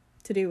anything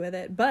to do with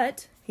it.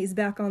 But he's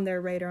back on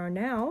their radar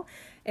now,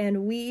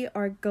 and we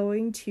are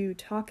going to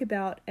talk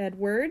about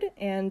Edward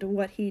and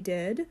what he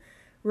did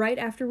right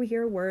after we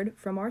hear a word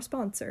from our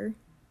sponsor.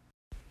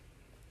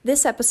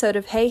 This episode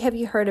of Hey, Have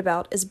You Heard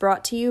About is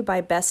brought to you by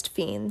Best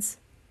Fiends.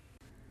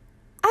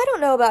 I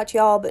don't know about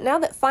y'all, but now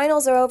that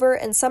finals are over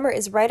and summer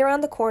is right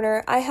around the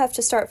corner, I have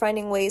to start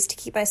finding ways to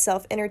keep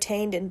myself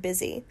entertained and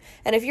busy.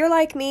 And if you're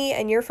like me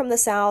and you're from the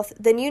South,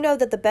 then you know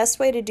that the best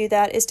way to do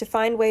that is to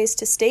find ways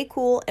to stay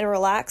cool and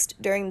relaxed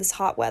during this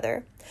hot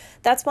weather.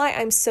 That's why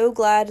I'm so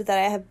glad that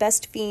I have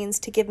Best Fiends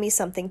to give me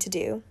something to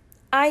do.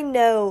 I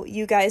know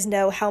you guys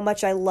know how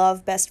much I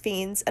love Best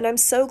Fiends, and I'm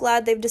so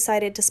glad they've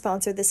decided to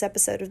sponsor this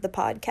episode of the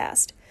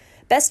podcast.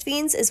 Best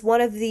Fiends is one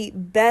of the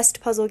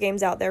best puzzle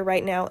games out there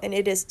right now, and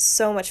it is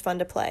so much fun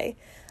to play.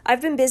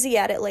 I've been busy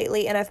at it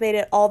lately, and I've made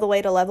it all the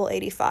way to level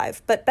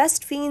 85, but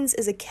Best Fiends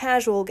is a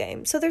casual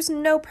game, so there's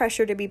no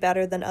pressure to be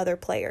better than other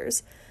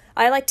players.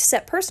 I like to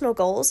set personal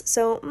goals,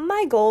 so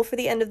my goal for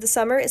the end of the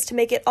summer is to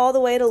make it all the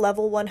way to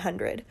level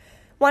 100.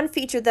 One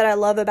feature that I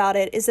love about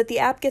it is that the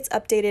app gets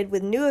updated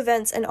with new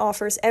events and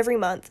offers every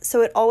month,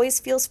 so it always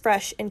feels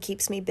fresh and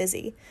keeps me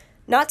busy.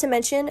 Not to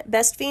mention,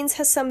 Best Fiends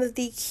has some of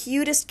the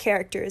cutest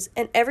characters,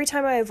 and every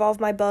time I evolve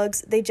my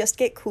bugs, they just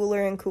get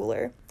cooler and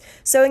cooler.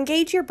 So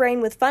engage your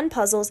brain with fun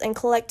puzzles and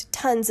collect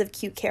tons of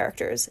cute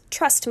characters.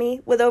 Trust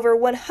me, with over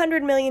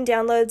 100 million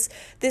downloads,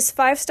 this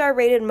 5-star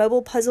rated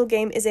mobile puzzle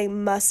game is a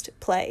must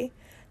play.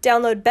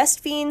 Download Best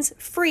Fiends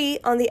free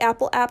on the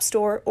Apple App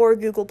Store or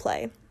Google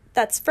Play.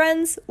 That's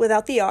friends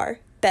without the R.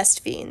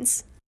 Best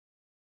Fiends.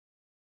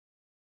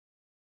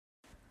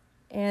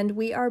 And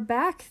we are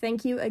back.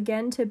 Thank you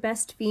again to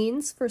Best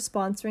Fiends for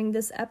sponsoring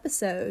this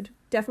episode.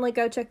 Definitely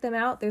go check them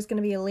out. There's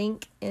going to be a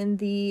link in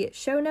the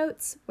show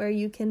notes where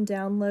you can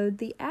download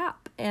the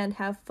app and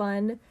have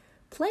fun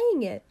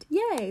playing it.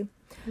 Yay!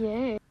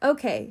 Yay.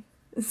 Okay,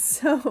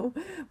 so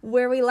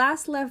where we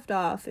last left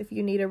off, if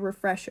you need a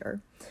refresher,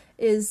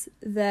 is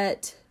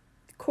that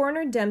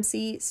Coroner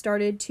Dempsey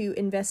started to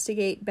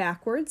investigate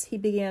backwards. He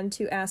began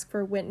to ask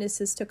for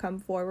witnesses to come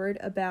forward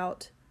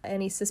about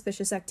any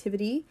suspicious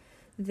activity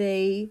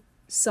they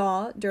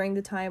saw during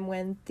the time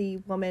when the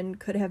woman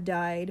could have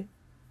died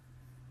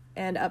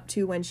and up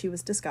to when she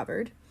was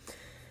discovered.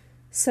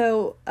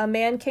 So a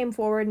man came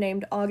forward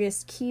named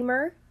August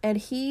Kiemer, and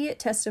he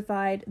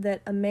testified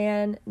that a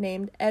man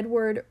named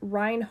Edward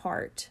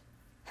Reinhardt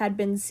had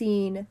been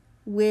seen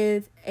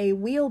with a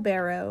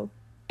wheelbarrow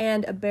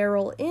and a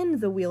barrel in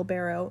the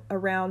wheelbarrow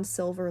around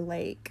Silver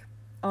Lake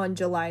on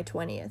July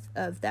 20th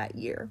of that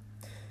year.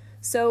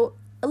 So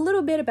a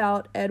little bit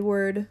about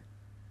Edward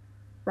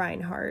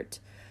Reinhardt.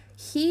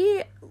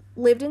 He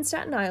lived in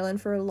Staten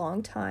Island for a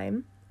long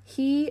time.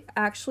 He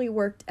actually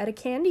worked at a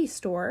candy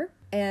store,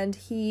 and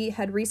he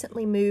had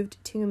recently moved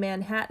to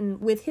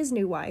Manhattan with his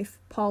new wife,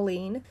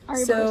 Pauline. All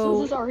right, so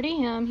this is already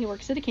him. He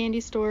works at a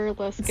candy store.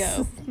 Let's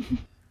go.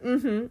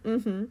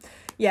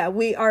 Yeah,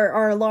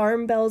 our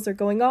alarm bells are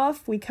going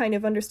off. We kind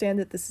of understand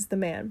that this is the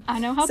man. I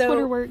know how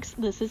Twitter works.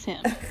 This is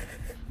him.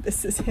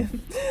 This is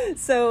him.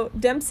 So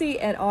Dempsey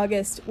and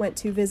August went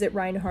to visit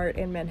Reinhardt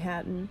in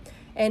Manhattan,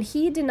 and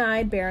he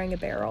denied bearing a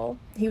barrel.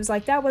 He was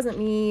like, that wasn't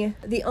me.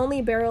 The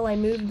only barrel I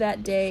moved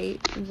that day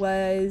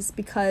was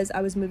because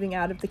I was moving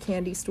out of the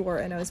candy store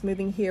and I was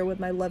moving here with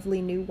my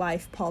lovely new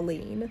wife,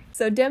 Pauline.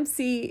 So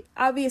Dempsey,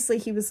 obviously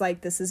he was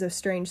like, this is a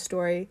strange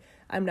story.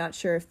 I'm not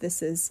sure if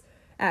this is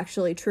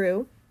actually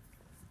true.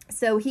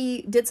 So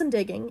he did some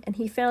digging, and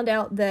he found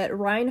out that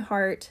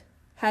Reinhardt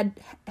had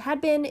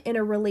been in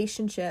a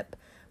relationship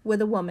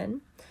with a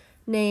woman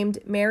named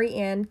Mary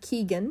Ann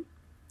Keegan.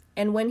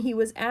 And when he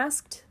was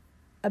asked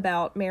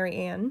about Mary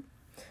Ann,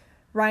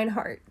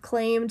 Reinhardt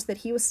claimed that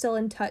he was still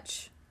in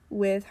touch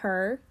with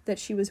her, that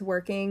she was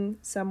working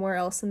somewhere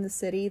else in the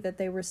city, that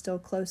they were still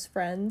close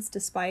friends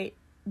despite,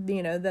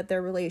 that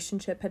their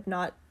relationship had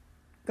not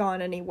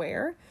gone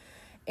anywhere,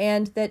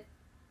 and that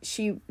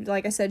she,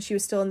 like I said, she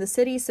was still in the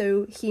city,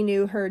 so he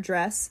knew her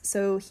address,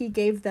 so he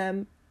gave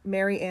them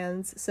Mary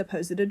Ann's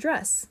supposed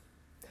address.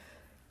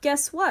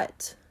 Guess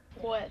what?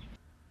 What?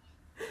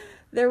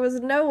 There was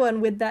no one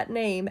with that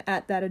name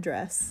at that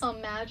address.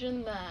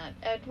 Imagine that.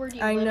 Edward,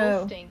 you I little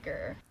know.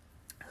 stinker.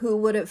 Who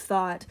would have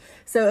thought?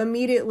 So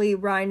immediately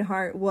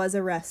Reinhardt was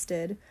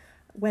arrested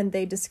when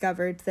they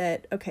discovered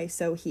that, okay,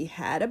 so he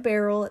had a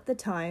barrel at the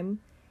time.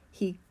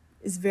 He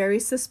is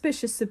very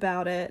suspicious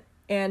about it,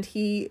 and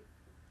he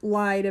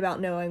lied about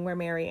knowing where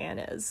Mary Ann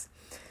is.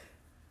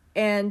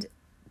 And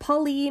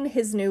Pauline,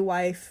 his new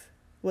wife,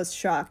 was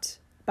shocked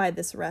by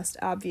this arrest,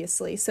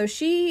 obviously. So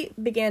she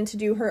began to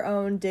do her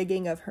own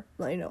digging of her,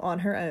 on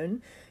her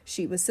own.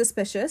 She was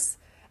suspicious,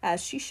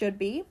 as she should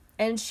be,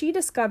 and she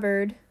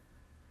discovered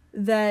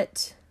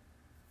that,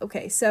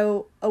 okay,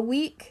 so a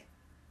week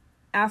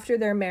after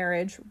their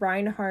marriage,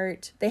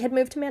 Reinhardt, they had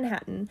moved to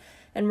Manhattan,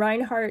 and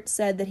Reinhardt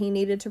said that he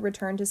needed to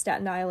return to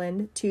Staten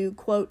Island to,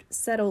 quote,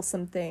 settle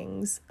some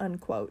things,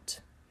 unquote.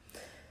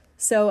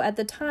 So at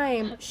the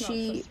time, That's not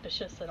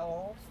suspicious at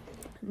all.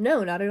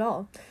 No, not at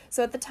all.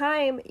 So at the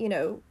time,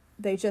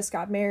 they just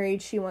got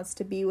married. She wants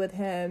to be with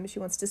him. She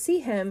wants to see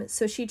him.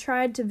 So she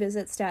tried to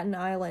visit Staten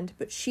Island,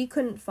 but she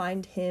couldn't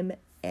find him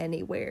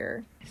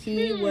anywhere.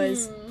 He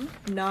was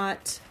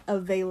not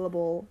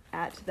available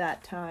at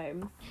that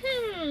time.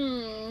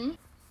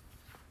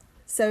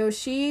 So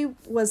she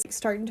was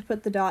starting to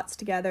put the dots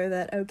together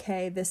that,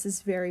 okay, this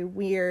is very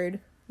weird.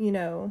 You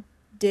know,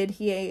 did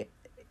he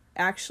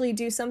actually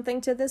do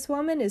something to this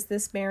woman? Is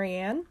this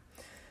Marianne?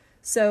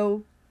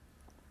 So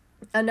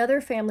another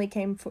family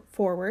came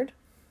forward,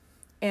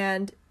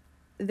 and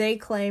they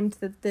claimed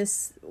that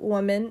this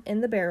woman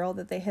in the barrel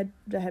that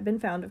had been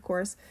found, of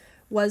course,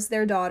 was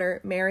their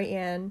daughter, Mary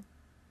Ann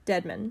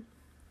Dedman.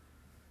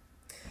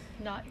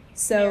 Not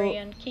Mary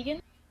Ann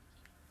Keegan?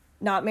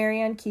 Not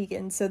Mary Ann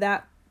Keegan. So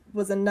that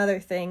was another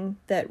thing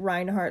that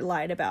Reinhardt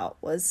lied about,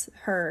 was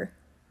her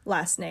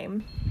last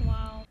name.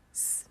 Wow.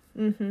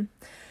 Mm-hmm.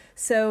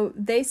 So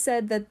they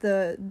said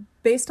that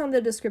based on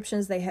the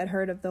descriptions they had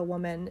heard of the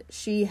woman,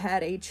 she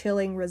had a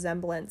chilling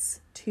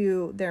resemblance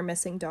to their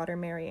missing daughter,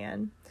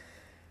 Marianne.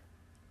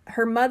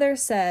 Her mother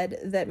said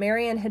that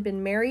Marianne had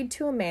been married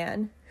to a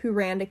man who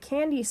ran a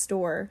candy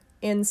store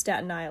in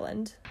Staten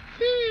Island.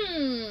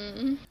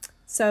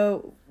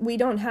 So we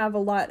don't have a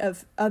lot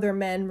of other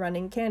men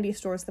running candy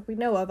stores that we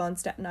know of on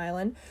Staten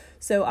Island.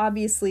 So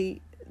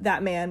obviously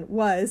that man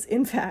was,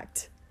 in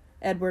fact,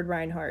 Edward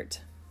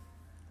Reinhardt.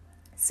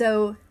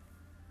 So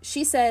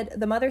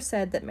the mother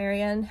said that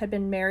Marianne had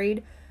been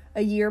married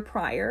a year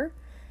prior,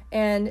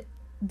 and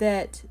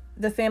that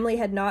the family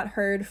had not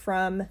heard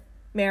from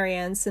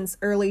Marianne since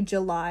early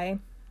July,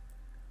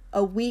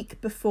 a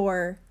week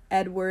before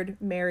Edward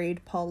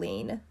married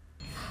Pauline.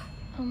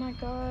 Oh my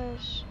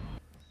gosh.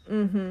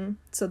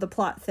 So the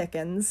plot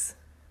thickens.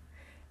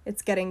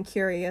 It's getting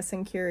curious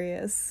and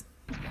curious.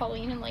 Is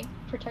Pauline in, like,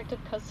 protective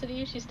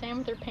custody? Is she staying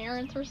with her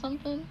parents or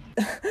something?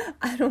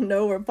 I don't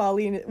know what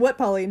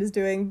Pauline is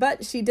doing,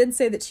 but she did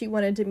say that she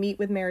wanted to meet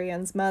with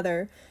Marianne's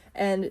mother,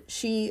 and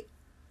she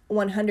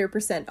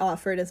 100%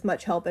 offered as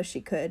much help as she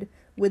could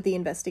with the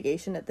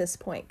investigation at this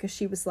point, because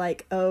she was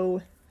like,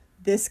 oh,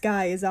 this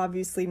guy is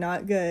obviously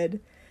not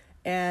good,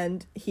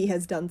 and he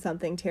has done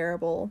something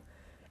terrible,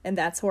 and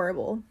that's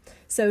horrible.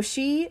 So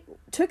she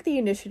took the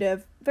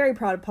initiative, very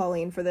proud of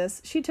Pauline for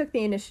this, she took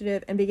the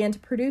initiative and began to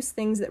produce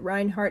things that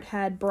Reinhardt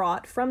had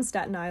brought from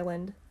Staten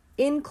Island,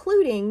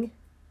 including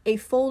a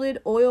folded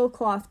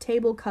oilcloth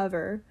table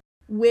cover,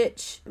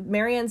 which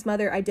Marianne's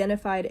mother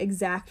identified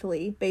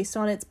exactly, based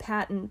on its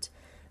patent,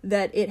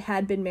 that it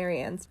had been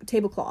Marianne's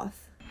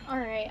tablecloth.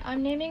 Alright,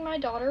 I'm naming my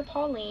daughter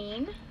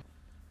Pauline.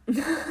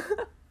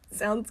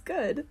 Sounds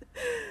good.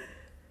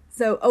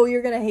 So,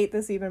 you're gonna hate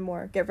this even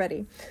more. Get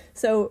ready.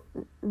 So,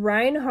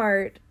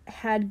 Reinhardt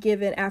had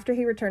given, after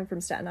he returned from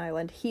Staten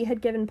Island, he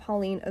had given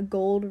Pauline a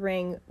gold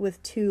ring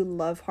with 2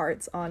 love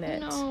hearts on it.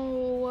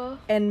 No.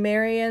 And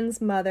Marianne's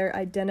mother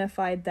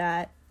identified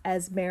that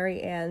as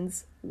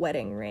Marianne's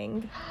wedding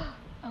ring.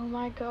 Oh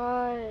my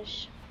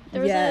gosh.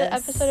 There was an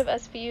episode of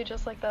SVU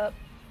just like that.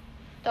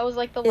 That was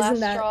like the last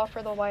straw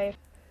for the wife.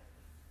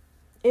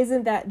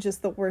 Isn't that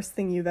just the worst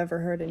thing you've ever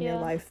heard in your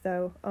life,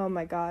 though? Oh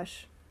my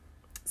gosh.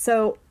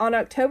 So, on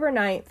October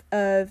 9th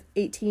of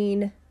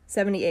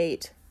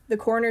 1878, the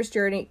coroner's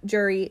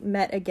jury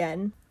met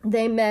again.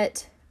 They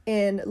met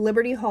in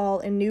Liberty Hall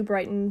in New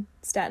Brighton,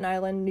 Staten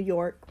Island, New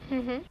York,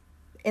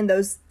 in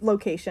those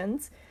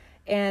locations.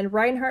 And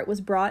Reinhardt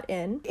was brought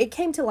in. It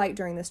came to light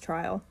during this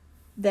trial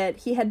that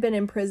he had been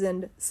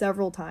imprisoned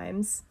several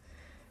times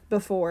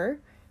before.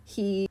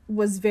 He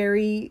was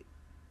very,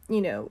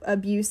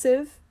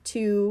 abusive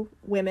to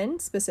women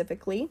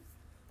specifically.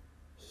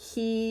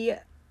 He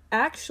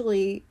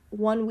actually,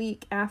 1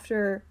 week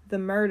after the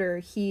murder,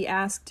 he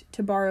asked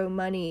to borrow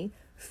money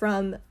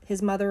from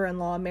his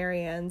mother-in-law,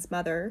 Marianne's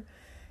mother,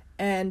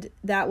 and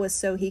that was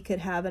so he could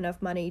have enough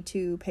money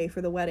to pay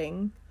for the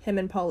wedding, him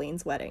and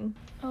Pauline's wedding.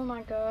 Oh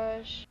my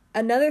gosh.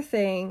 Another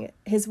thing,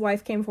 his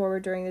wife came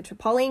forward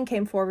Pauline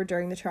came forward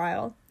during the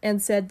trial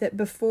and said that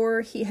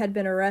before he had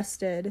been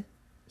arrested,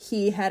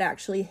 he had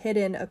actually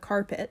hidden a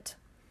carpet,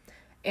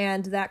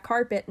 and that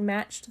carpet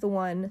matched the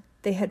one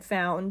they had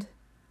found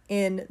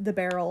in the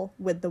barrel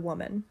with the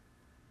woman.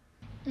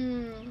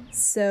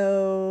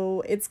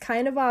 So it's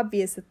kind of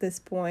obvious at this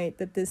point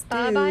that this dude...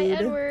 Bye-bye,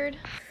 Edward.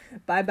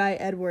 Bye-bye,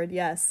 Edward,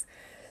 yes.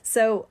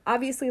 So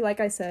obviously, like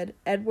I said,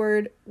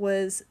 Edward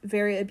was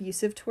very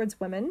abusive towards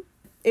women.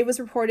 It was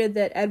reported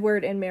that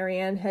Edward and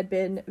Marianne had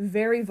been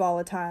very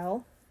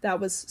volatile. That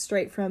was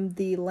straight from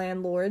the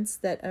landlords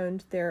that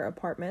owned their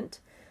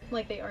apartment.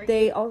 Like they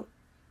argued?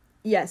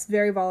 Yes,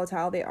 very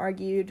volatile. They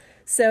argued.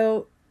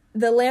 So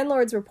the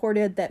landlords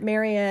reported that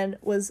Marianne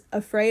was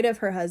afraid of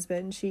her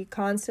husband. She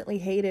constantly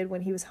hated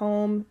when he was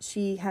home.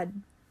 She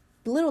had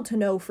little to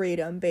no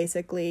freedom,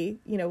 basically.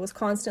 Was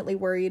constantly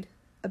worried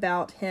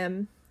about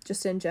him,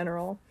 just in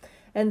general.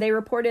 And they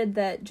reported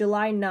that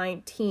July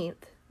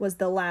 19th was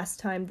the last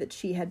time that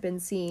she had been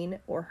seen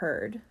or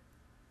heard.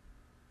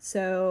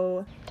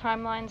 So...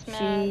 timelines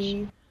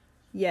match.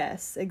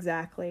 Yes,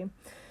 exactly.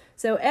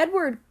 So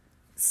Edward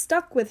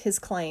stuck with his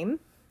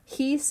claim.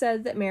 He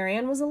said that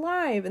Marianne was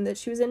alive and that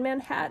she was in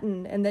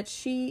Manhattan and that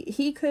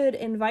he could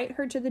invite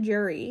her to the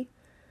jury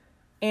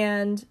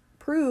and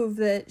prove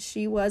that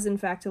she was in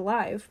fact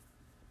alive.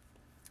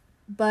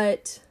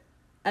 But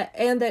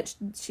and that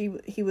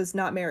he was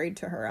not married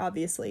to her,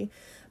 obviously.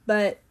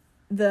 But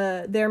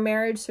their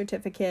marriage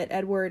certificate,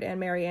 Edward and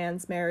Mary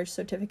Ann's marriage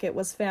certificate,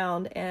 was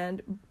found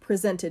and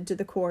presented to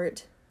the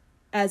court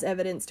as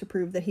evidence to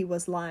prove that he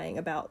was lying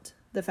about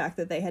the fact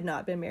that they had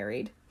not been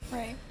married.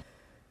 Right.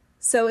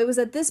 So it was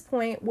at this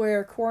point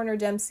where Coroner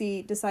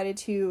Dempsey decided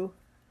to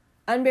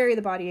unbury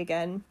the body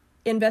again,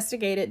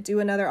 investigate it, do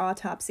another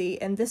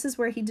autopsy, and this is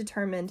where he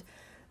determined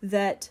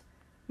that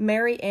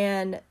Mary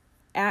Ann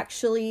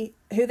actually,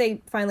 who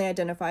they finally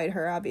identified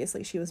her,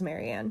 obviously she was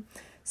Mary Ann.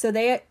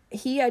 So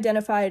he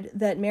identified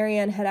that Mary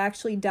Ann had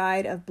actually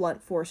died of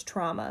blunt force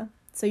trauma.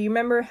 So you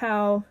remember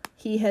how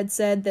he had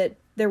said that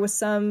there was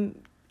some,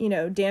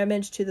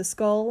 damage to the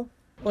skull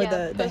or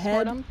the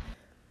head?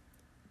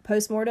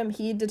 Post-mortem,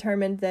 he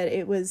determined that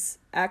it was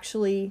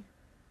actually,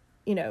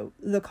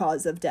 the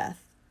cause of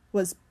death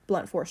was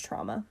blunt force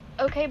trauma.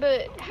 Okay,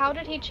 but how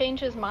did he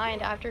change his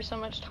mind after so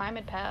much time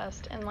had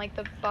passed and,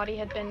 the body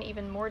had been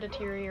even more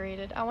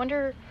deteriorated? I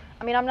wonder,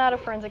 I'm not a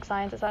forensic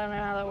scientist, I don't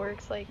know how that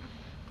works,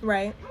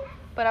 Right.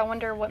 But I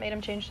wonder what made him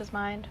change his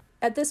mind.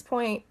 At this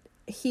point,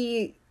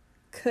 he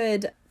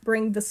could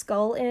bring the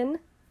skull in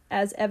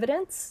as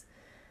evidence,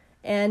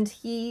 and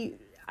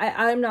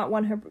I'm not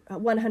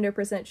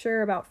 100%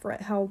 sure about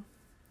how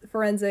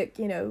forensic,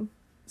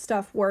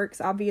 stuff works,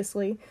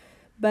 obviously,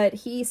 but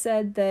he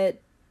said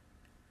that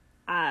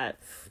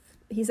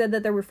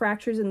there were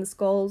fractures in the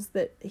skulls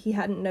that he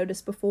hadn't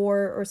noticed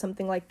before or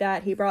something like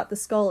that. He brought the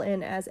skull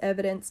in as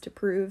evidence to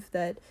prove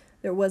that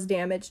there was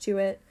damage to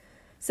it.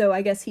 So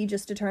I guess he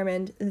just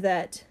determined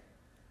that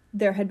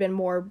there had been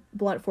more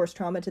blunt force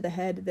trauma to the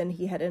head than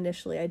he had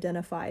initially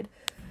identified.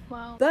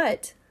 Wow.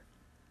 But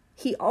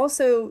he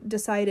also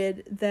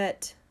decided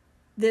that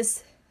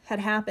this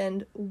had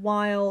happened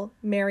while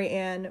Mary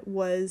Ann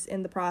was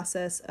in the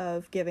process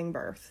of giving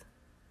birth.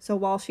 So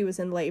while she was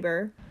in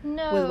labor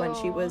was when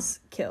she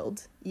was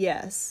killed.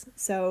 Yes.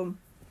 So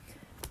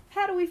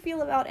how do we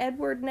feel about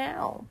Edward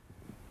now?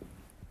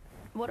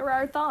 What are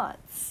our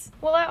thoughts?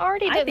 Well, I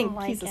already didn't like him.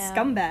 I think he's a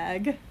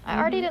scumbag. I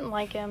already didn't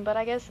like him, but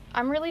I guess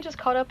I'm really just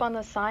caught up on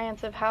the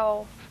science of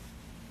how...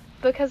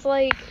 Because,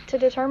 to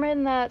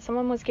determine that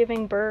someone was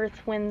giving birth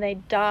when they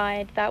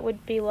died, that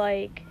would be,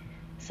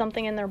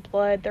 something in their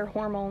blood, their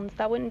hormones.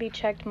 That wouldn't be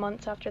checked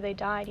months after they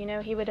died,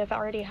 He would have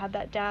already had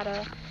that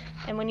data.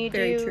 And when you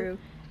Very true.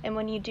 And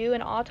when you do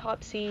an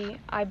autopsy,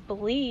 I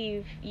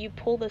believe you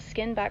pull the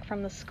skin back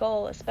from the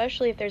skull,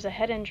 especially if there's a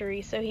head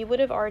injury, so he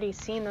would have already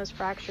seen those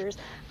fractures.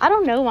 I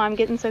don't know why I'm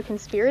getting so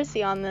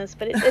conspiracy on this,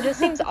 but it just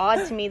seems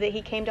odd to me that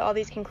he came to all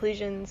these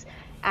conclusions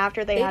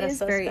after they had a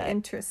suspect. It is very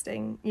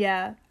interesting.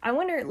 Yeah. I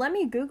wonder, let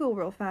me Google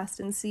real fast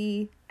and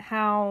see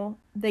how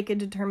they could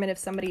determine if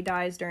somebody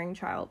dies during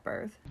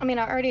childbirth. I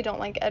already don't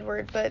like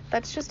Edward, but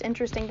that's just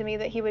interesting to me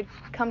that he would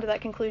come to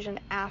that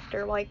conclusion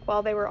after,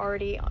 while they were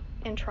already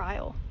in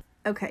trial.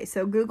 Okay,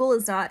 so Google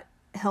is not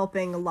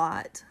helping a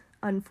lot,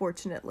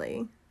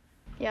 unfortunately.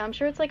 Yeah, I'm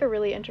sure it's a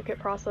really intricate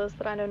process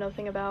that I know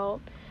nothing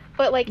about.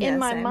 But in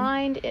my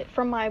mind,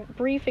 from my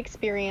brief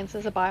experience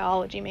as a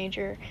biology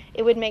major,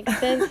 it would make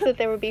sense that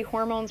there would be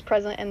hormones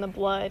present in the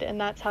blood,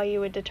 and that's how you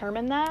would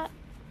determine that.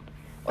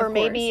 Or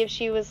maybe if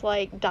she was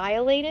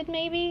dilated,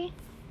 maybe.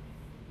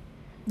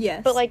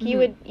 Yes. But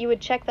you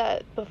would check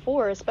that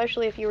before,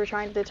 especially if you were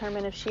trying to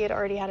determine if she had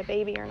already had a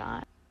baby or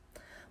not.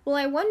 Well,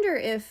 I wonder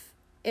if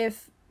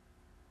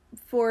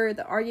for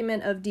the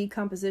argument of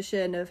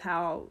decomposition of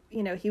how,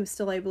 he was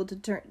still able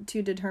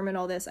to determine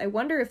all this, I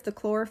wonder if the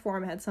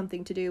chloroform had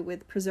something to do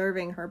with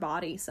preserving her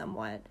body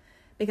somewhat.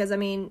 Because,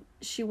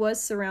 she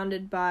was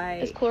surrounded by...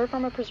 Is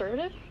chloroform a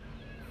preservative?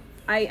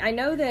 I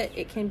know that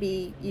it can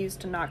be used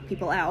to knock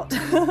people out.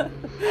 I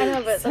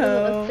know, but that doesn't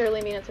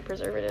necessarily mean it's a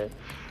preservative.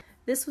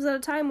 This was at a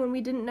time when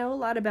we didn't know a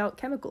lot about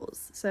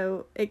chemicals.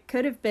 So it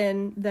could have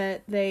been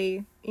that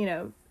they,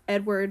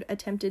 Edward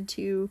attempted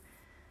to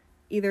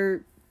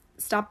either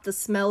stop the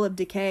smell of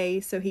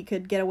decay so he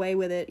could get away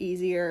with it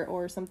easier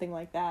or something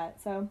like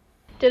that. So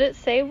did it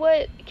say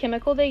what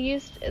chemical he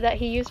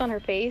used on her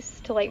face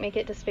to make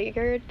it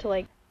disfigured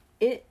to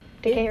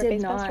decay her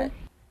face faster?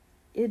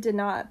 It did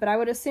not, but I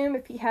would assume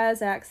if he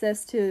has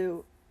access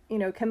to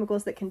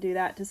chemicals that can do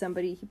that to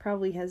somebody, he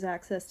probably has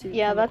access to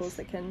chemicals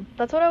that can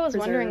that's what I was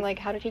wondering,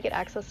 how did he get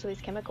access to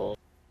these chemicals?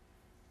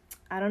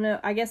 I don't know.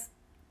 I guess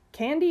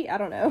candy? I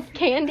don't know.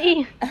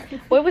 Candy?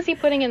 What was he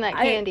putting in that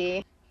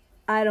candy?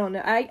 I don't know.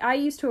 I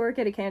used to work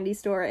at a candy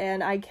store,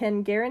 and I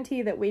can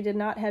guarantee that we did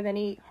not have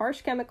any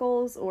harsh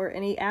chemicals or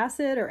any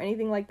acid or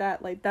anything like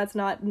that. That's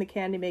not in the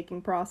candy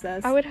making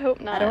process. I would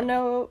hope not. I don't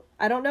know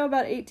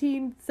about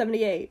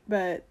 1878,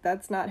 but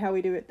that's not how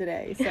we do it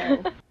today.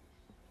 So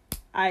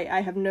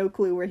I have no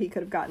clue where he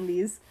could have gotten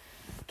these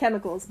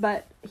chemicals,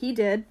 but he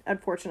did,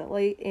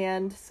 unfortunately,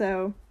 and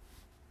so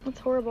that's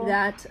horrible.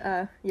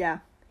 That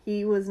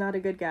he was not a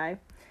good guy.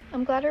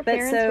 I'm glad her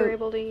parents were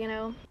able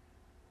to,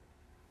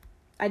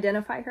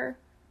 identify her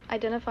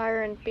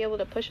and be able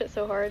to push it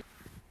so hard.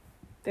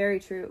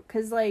 Very true.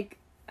 Because,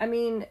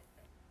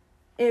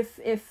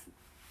 if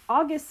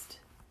August,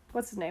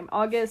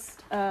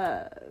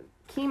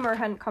 Kiemer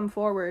hadn't come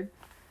forward,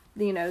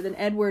 then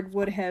Edward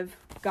would have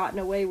gotten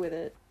away with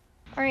it.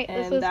 All right,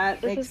 And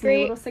that this makes is me a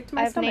great. little sick to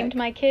my I've stomach. named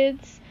my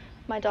kids.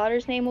 My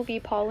daughter's name will be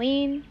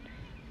Pauline.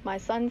 My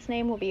son's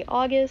name will be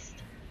August.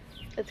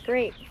 It's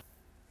great.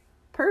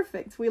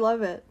 Perfect. We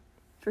love it.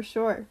 For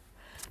sure.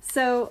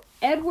 So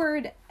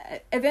Edward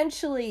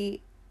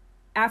eventually,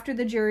 after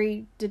the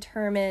jury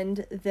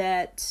determined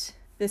that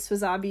this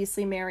was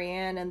obviously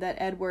Marianne and that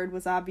Edward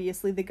was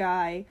obviously the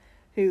guy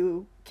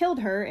who killed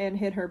her and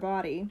hid her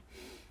body,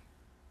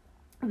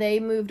 they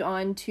moved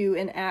on to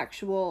an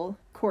actual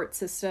court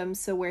system,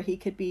 so where he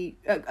could be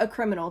a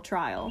criminal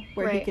trial,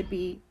 where he Right. could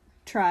be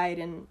tried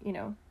and,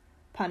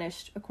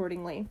 punished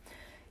accordingly.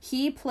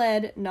 He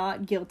pled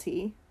not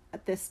guilty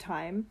at this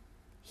time.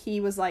 He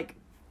was like,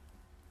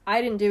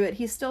 I didn't do it.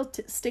 He's still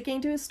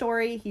sticking to his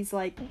story. He's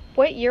like,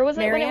 What year was it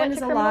when it Marianne went is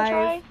to criminal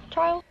alive.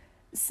 trial?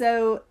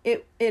 So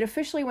it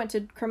officially went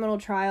to criminal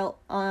trial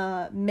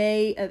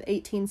May of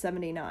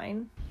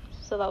 1879.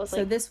 So that was So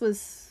like this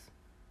was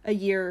a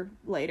year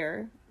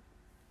later.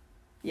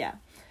 Yeah.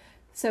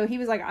 So he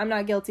was like, I'm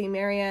not guilty.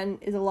 Marianne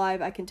is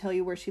alive. I can tell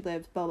you where she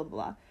lives, blah, blah,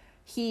 blah.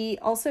 He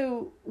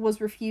also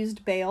was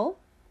refused bail.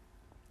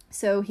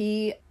 So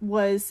he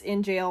was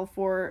in jail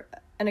for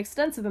an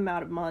extensive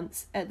amount of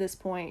months at this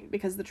point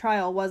because the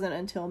trial wasn't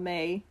until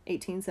May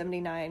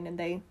 1879 and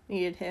they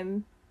needed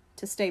him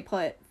to stay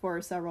put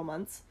for several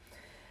months.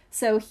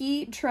 So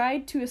he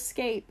tried to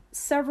escape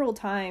several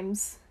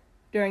times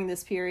during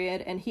this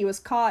period and he was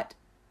caught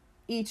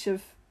each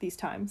of these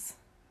times.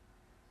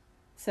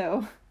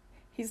 So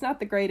he's not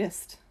the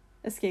greatest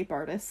escape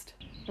artist.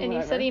 And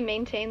you said he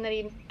maintained that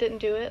he didn't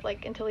do it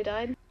like until he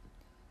died?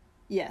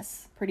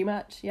 Yes, pretty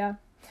much, yeah.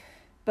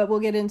 But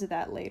we'll get into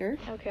that later.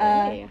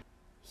 Okay.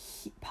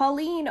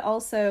 Pauline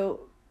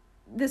also,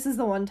 this is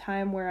the one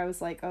time where I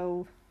was like,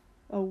 oh,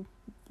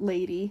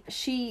 lady.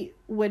 She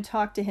would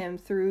talk to him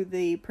through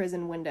the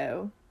prison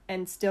window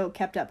and still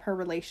kept up her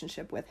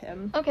relationship with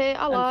him. Okay,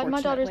 I lied.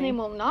 My daughter's unfortunately. name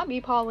will not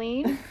be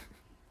Pauline.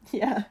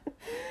 Yeah.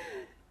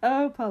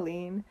 Oh,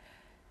 Pauline.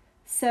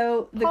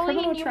 So the Pauline,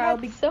 criminal you trial...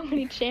 had so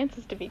many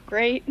chances to be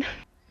great.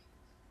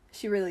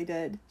 She really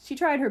did. She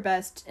tried her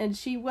best, and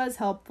she was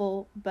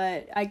helpful,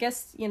 but I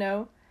guess,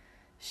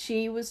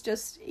 she was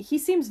just... He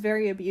seems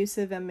very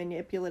abusive and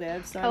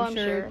manipulative, so I'm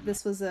sure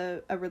this was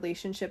a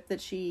relationship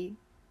that she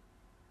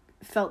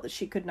felt that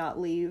she could not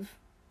leave,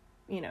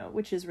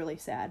 which is really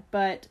sad.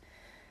 But,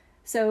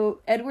 so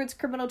Edward's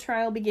criminal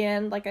trial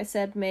began, like I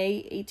said, May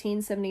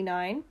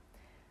 1879,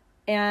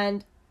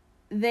 and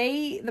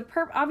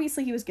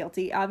obviously he was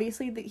guilty.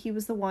 Obviously he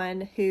was the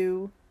one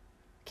who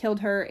killed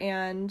her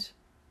and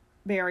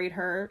buried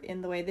her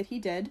in the way that he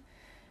did.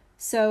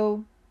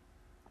 So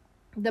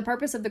the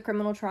purpose of the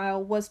criminal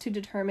trial was to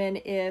determine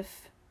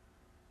if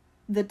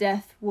the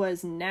death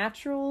was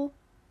natural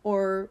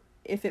or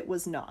if it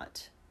was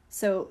not.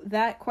 So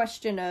that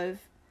question of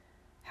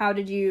how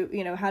did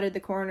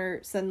the coroner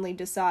suddenly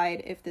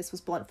decide if this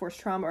was blunt force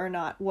trauma or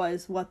not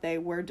was what they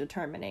were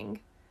determining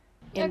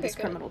in this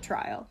criminal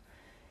trial.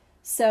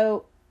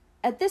 So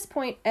at this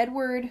point,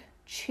 Edward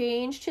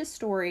changed his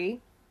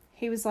story.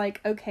 He was like,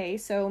 okay,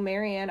 so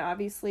Marianne,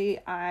 obviously,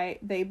 I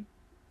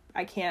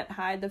can't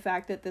hide the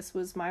fact that this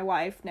was my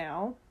wife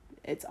now.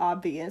 It's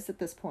obvious at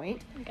this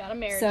point. Got a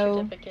marriage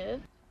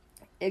certificate.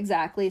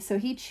 Exactly. So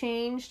he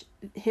changed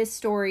his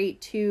story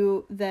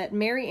to that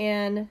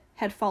Marianne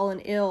had fallen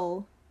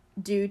ill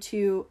due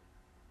to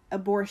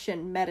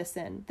abortion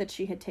medicine that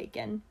she had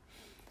taken.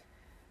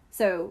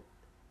 So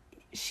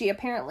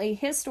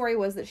his story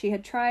was that she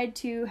had tried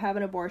to have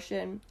an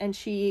abortion and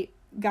she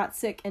got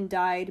sick and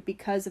died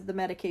because of the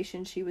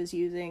medication she was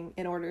using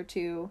in order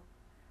to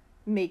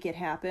make it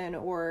happen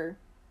or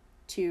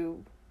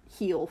to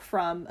heal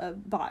from a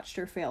botched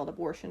or failed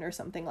abortion or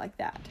something like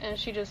that. And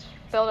she just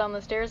fell down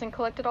the stairs and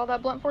collected all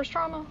that blunt force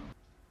trauma?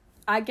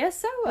 I guess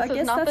so. This I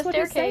guess not that's the what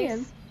he's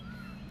saying.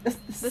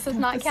 This is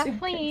not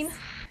Kathleen.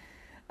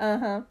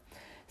 Uh-huh.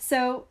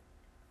 So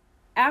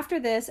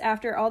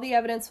after all the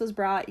evidence was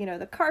brought,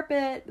 the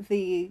carpet,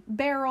 the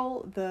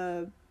barrel,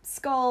 the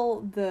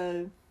skull,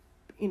 the,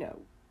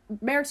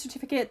 marriage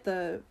certificate,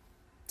 the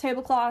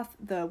tablecloth,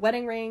 the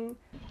wedding ring,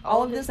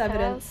 all of this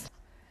evidence,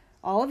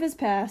 all of his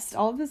past,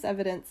 all of this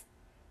evidence,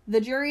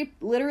 the jury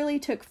literally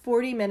took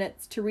 40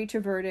 minutes to reach a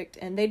verdict,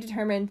 and they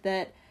determined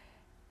that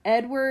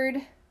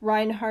Edward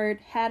Reinhardt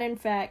had in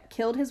fact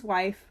killed his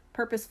wife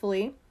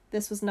purposefully.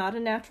 This was not a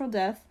natural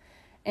death,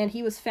 and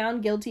he was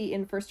found guilty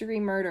in first-degree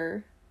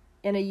murder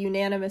in a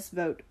unanimous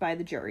vote by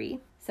the jury.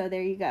 So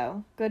there you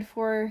go. Good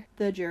for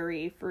the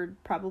jury for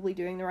probably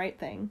doing the right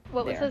thing.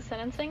 What was his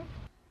sentencing?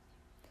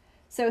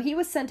 So he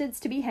was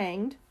sentenced to be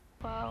hanged.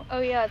 Wow. Oh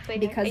yeah, it's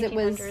because 1800s. It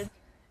was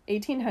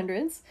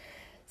 1800s.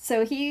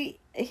 So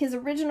his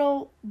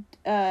original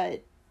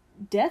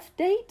death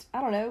date,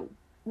 I don't know,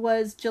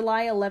 was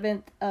July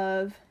 11th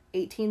of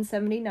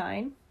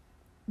 1879.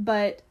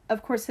 But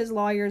of course his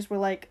lawyers were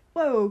like,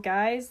 whoa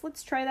guys,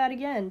 let's try that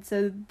again.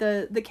 So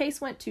the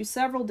case went to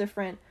several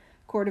different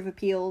Court of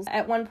Appeals.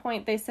 At one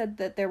point they said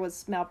that there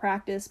was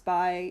malpractice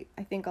by,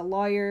 I think, a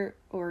lawyer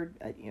or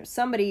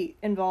somebody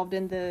involved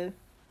in the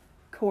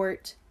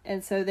court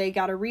And so they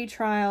got a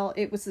retrial.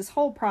 It was this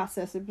whole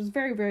process. It was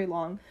very, very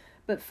long.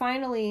 But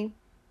finally,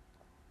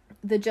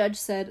 the judge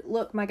said,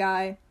 look, my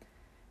guy,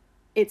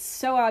 it's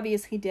so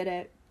obvious he did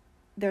it.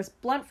 There's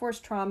blunt force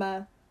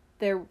trauma.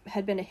 There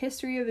had been a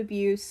history of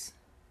abuse.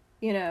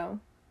 You know,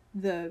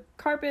 the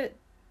carpet,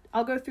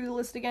 I'll go through the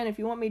list again if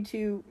you want me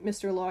to,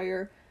 Mr.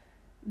 Lawyer.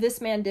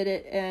 This man did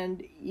it,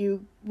 and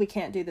we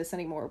can't do this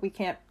anymore. We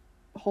can't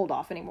hold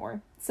off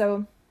anymore.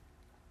 So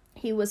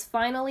he was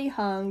finally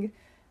hung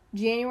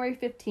January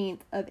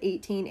 15th of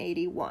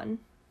 1881.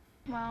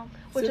 Wow.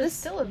 Which is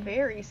still a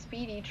very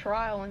speedy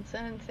trial and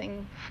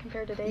sentencing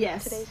compared to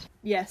today's.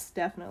 Yes,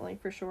 definitely,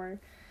 for sure.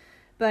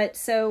 But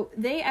so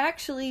they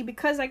actually,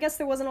 because I guess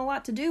there wasn't a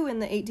lot to do in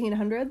the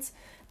 1800s,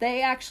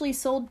 they actually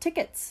sold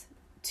tickets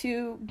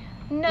to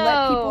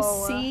let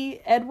people see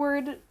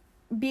Edward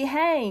be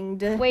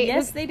hanged. Wait,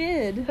 yes, they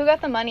did. Who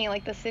got the money?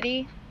 Like the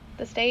city?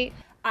 The state?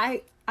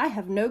 I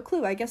have no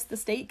clue. I guess the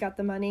state got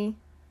the money.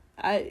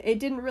 It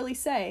didn't really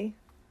say.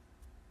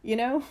 You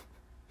know?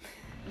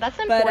 That's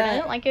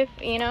important. Like, if,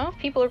 you know,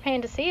 people are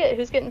paying to see it,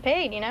 who's getting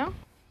paid, you know?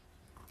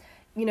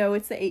 You know,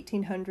 it's the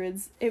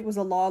 1800s. It was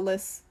a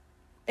lawless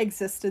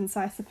existence,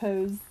 I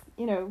suppose.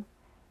 You know,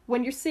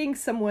 when you're seeing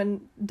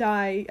someone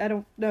die, I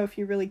don't know if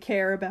you really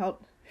care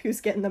about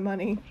who's getting the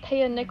money.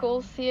 Pay a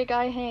nickel, see a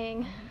guy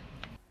hang.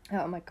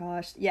 Oh my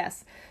gosh,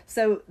 yes.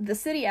 So the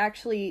city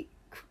actually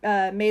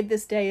made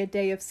this day a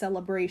day of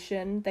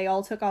celebration. They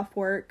all took off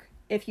work.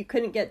 If you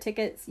couldn't get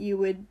tickets, you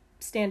would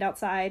stand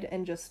outside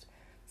and just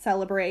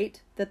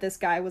celebrate that this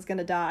guy was going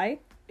to die.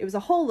 It was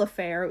a whole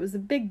affair. It was a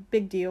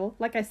big deal.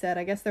 Like I said,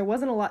 I guess there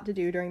wasn't a lot to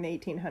do during the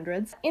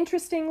 1800s.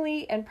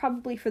 Interestingly, and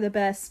probably for the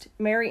best,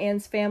 Mary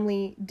Ann's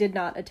family did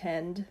not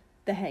attend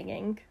the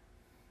hanging,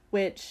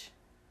 which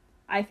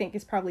I think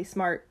is probably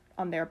smart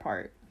on their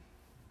part,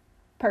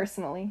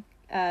 personally.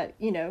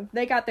 You know,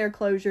 they got their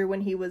closure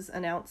when he was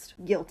announced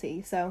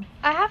guilty, so.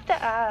 I have to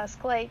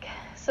ask, like,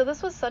 so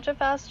this was such a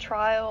fast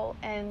trial,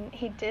 and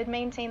he did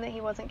maintain that he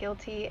wasn't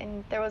guilty,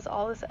 and there was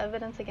all this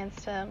evidence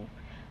against him.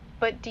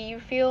 But do you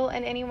feel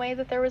in any way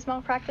that there was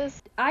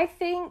malpractice? I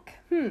think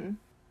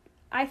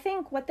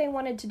what they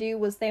wanted to do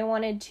was they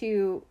wanted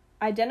to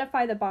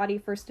identify the body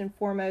first and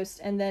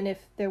foremost, and then if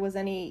there was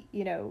any,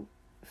 you know,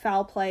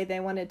 foul play, they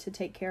wanted to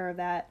take care of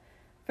that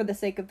for the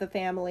sake of the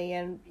family,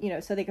 and, you know,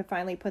 so they could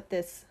finally put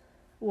this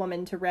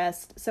woman to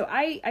rest. So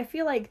I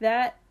feel like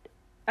that,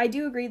 I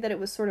do agree that it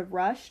was sort of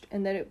rushed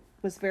and that it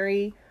was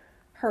very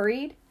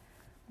hurried,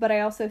 but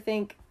I also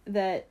think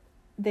that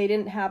they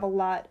didn't have a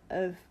lot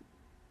of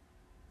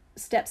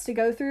steps to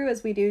go through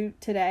as we do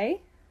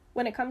today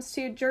when it comes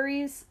to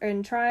juries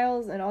and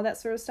trials and all that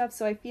sort of stuff.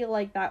 So I feel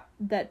like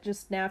that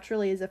just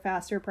naturally is a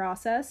faster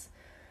process.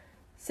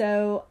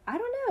 So I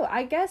don't know.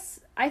 I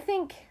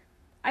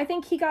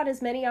think he got as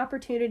many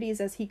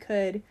opportunities as he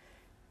could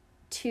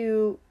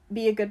to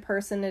be a good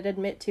person and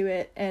admit to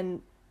it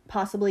and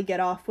possibly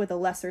get off with a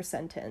lesser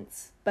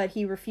sentence, but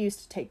he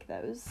refused to take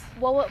those.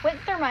 Well, what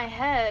went through my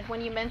head when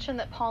you mentioned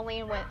that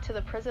Pauline went to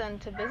the prison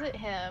to visit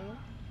him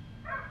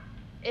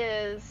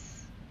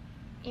is,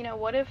 you know,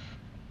 what if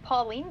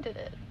Pauline did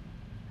it?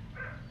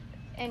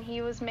 And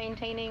he was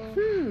maintaining,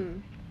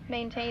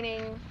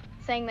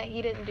 saying that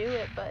he didn't do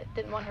it, but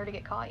didn't want her to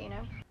get caught, you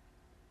know?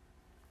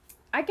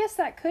 I guess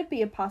that could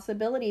be a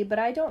possibility, but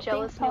I don't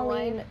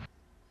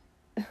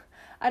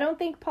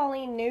think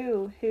Pauline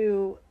knew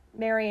who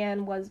Mary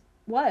Ann was,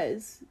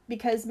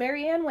 because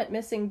Mary Ann went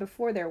missing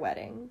before their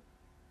wedding.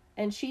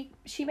 And she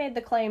made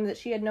the claim that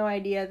she had no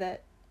idea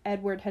that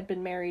Edward had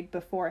been married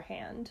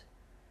beforehand.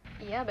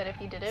 Yeah, but if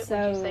you did it,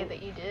 would you say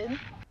that you did?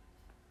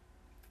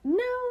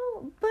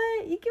 No,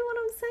 but you get what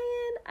I'm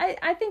saying?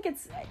 I think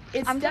it's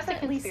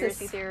definitely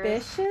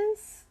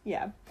suspicious.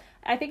 Yeah.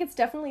 I think it's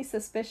definitely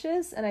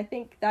suspicious, and I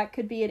think that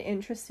could be an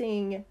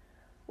interesting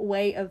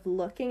way of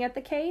looking at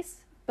the case.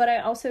 But I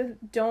also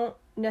don't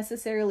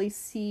necessarily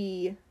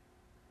see,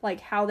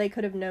 like, how they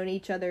could have known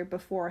each other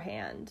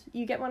beforehand.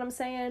 You get what I'm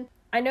saying?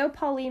 I know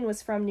Pauline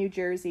was from New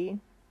Jersey,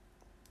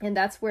 and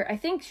that's where, I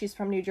think she's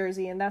from New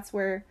Jersey, and that's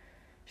where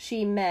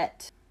she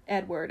met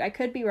Edward. I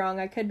could be wrong.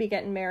 I could be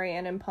getting Mary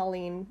Ann and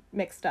Pauline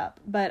mixed up.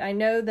 But I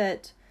know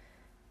that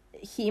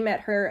he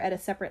met her at a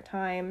separate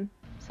time.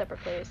 Separate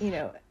place. You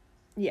know,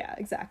 yeah,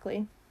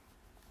 exactly.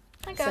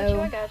 I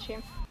got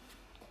you.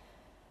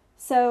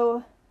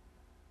 So...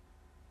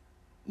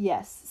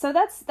 yes. So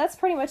that's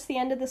pretty much the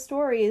end of the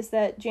story, is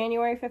that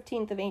January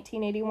 15th of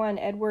 1881,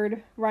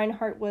 Edward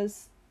Reinhardt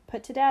was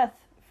put to death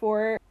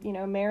for, you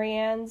know, Mary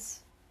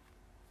Ann's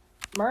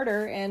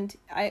murder, and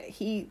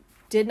he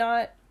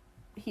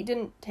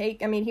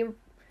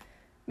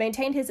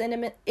maintained his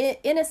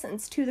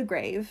innocence to the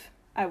grave,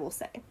 I will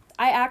say.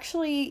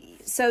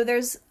 So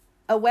there's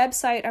a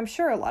website, I'm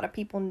sure a lot of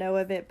people know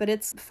of it, but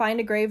it's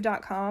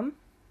findagrave.com,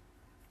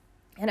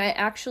 and I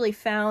actually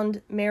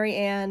found Mary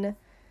Ann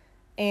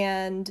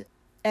and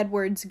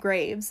Edward's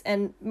graves,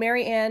 and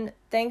Mary Ann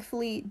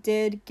thankfully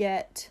did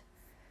get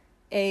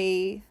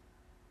a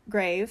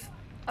grave.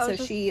 I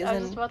was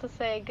just about to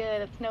say,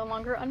 good, it's no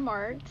longer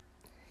unmarked.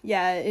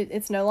 Yeah,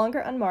 it's no longer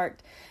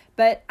unmarked,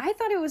 But I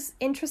thought it was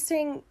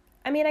interesting.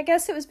 I mean, I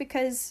guess it was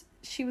because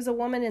she was a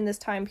woman in this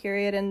time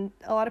period, and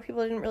a lot of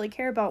people didn't really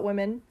care about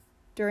women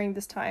during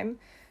this time.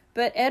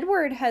 But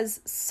Edward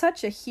has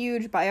such a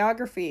huge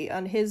biography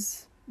on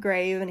his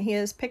grave, and he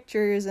has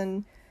pictures,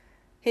 and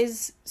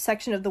his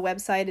section of the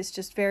website is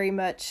just very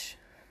much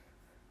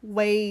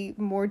way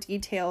more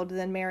detailed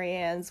than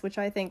Marianne's, which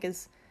I think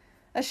is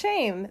a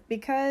shame,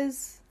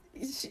 because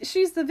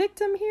she's the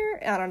victim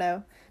here. I don't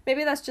know.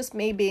 Maybe that's just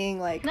me being,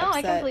 like, No,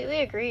 upset. I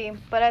completely agree.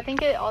 But I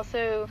think it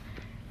also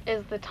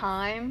is the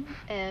time,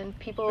 and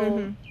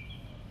people,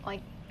 like,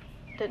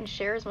 didn't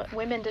share as much.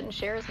 Women didn't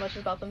share as much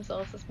about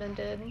themselves as men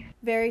did.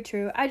 Very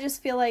true. I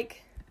just feel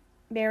like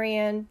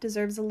Marianne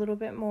deserves a little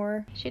bit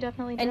more. She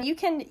definitely did. And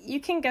you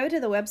can go to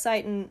the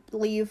website and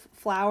leave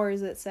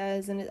flowers, it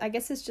says, and I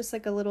guess it's just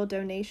like a little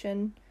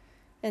donation.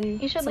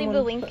 And you should leave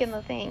the link in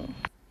the thing.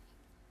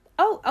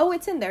 Oh,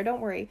 it's in there. Don't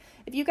worry.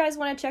 If you guys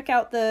want to check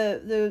out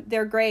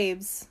their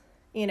graves,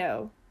 you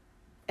know,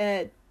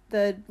 the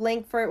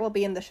link for it will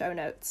be in the show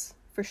notes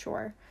for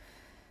sure.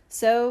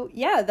 So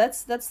yeah,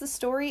 that's the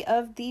story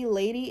of the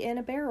Lady in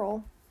a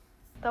Barrel.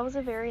 That was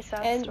a very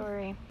sad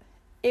story.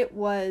 It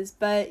was,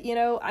 but you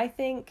know, I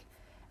think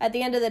at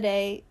the end of the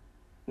day,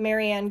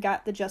 Marianne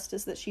got the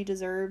justice that she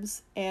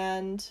deserves,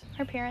 and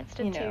her parents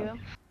did too.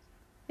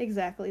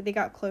 Exactly, they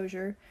got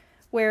closure,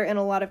 where in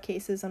a lot of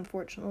cases,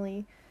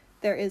 unfortunately,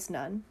 there is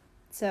none.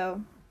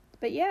 So,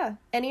 but yeah,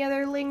 any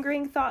other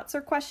lingering thoughts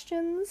or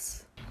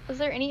questions? Was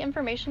there any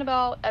information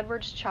about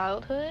Edward's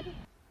childhood?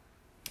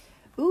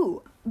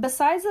 Ooh,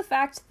 besides the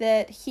fact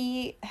that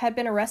he had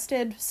been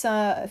arrested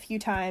a few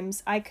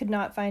times, I could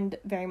not find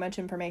very much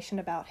information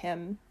about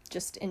him,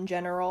 just in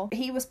general.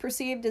 He was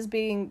perceived as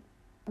being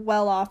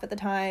well off at the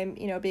time,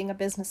 you know, being a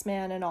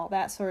businessman and all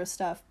that sort of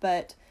stuff,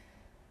 but,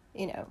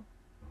 you know.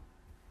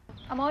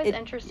 I'm always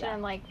interested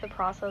in, like, the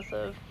process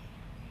of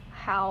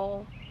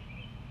how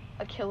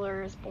a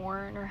killer is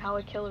born or how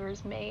a killer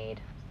is made.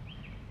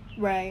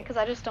 Right. Because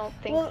I just don't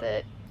think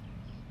that,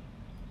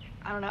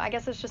 I don't know, I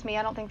guess it's just me,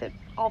 I don't think that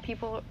all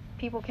people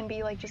can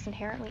be, like, just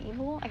inherently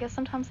evil. I guess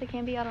sometimes they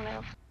can be, I don't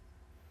know.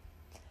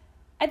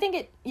 I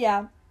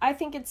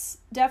think it's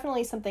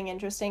definitely something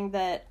interesting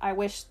that I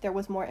wish there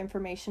was more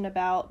information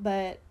about,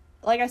 but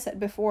like I said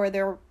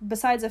before,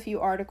 besides a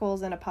few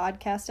articles and a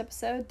podcast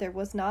episode, there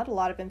was not a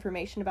lot of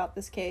information about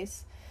this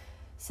case.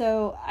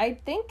 So I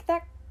think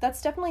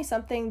that's definitely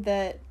something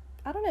that,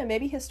 I don't know,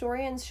 maybe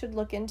historians should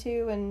look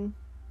into and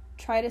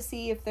try to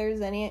see if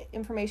there's any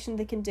information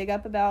they can dig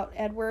up about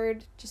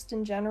Edward just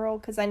in general,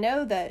 because I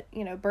know that,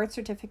 you know, birth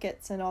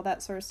certificates and all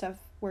that sort of stuff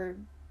were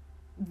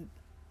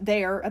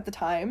there at the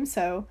time,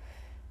 so,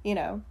 you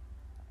know,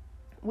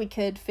 we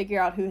could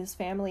figure out who his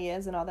family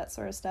is and all that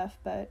sort of stuff,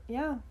 but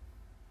yeah.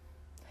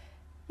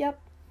 Yep.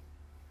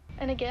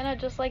 And again, I'd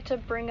just like to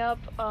bring up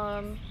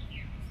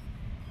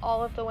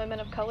all of the women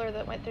of color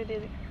that went through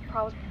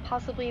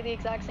possibly the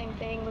exact same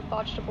thing with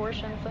botched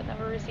abortions that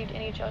never received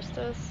any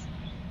justice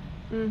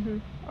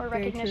or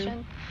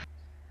recognition.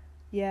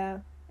 Yeah,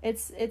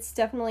 it's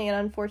definitely an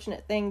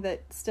unfortunate thing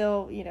that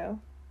still, you know,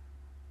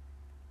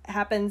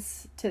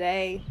 happens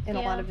today in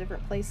a lot of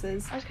different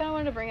places. I just kind of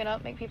wanted to bring it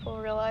up, make people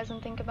realize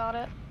and think about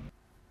it.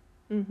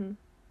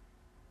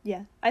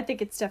 Yeah, I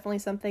think it's definitely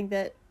something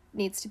that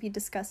needs to be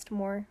discussed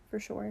more, for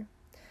sure.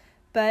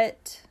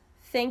 But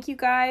thank you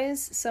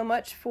guys so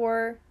much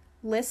for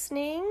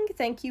listening.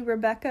 Thank you,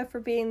 Rebecca, for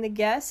being the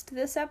guest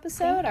this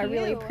episode. I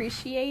really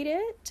appreciate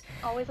it.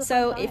 Always a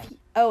fun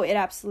time. It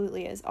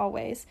absolutely is,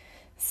 always.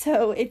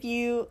 So if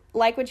you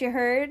like what you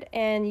heard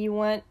and you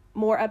want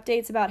more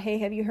updates about Hey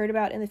Have You Heard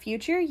About in the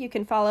future, you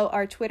can follow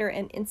our Twitter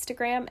and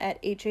Instagram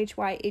at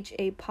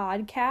HHYHA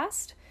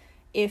Podcast.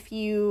 If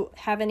you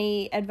have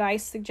any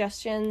advice,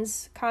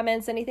 suggestions,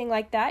 comments, anything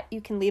like that,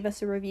 you can leave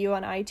us a review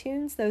on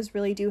iTunes. Those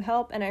really do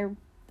help, and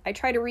I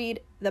try to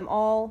read them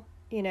all,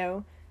 you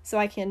know, so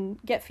I can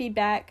get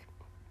feedback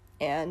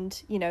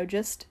and, you know,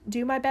 just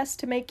do my best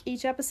to make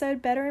each episode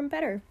better and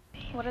better.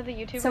 What are the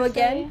YouTubers So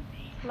again,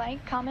 say?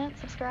 Like, comment,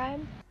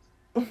 subscribe.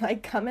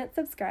 Like, comment,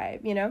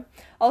 subscribe, you know.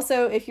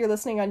 Also, if you're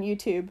listening on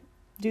YouTube,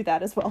 do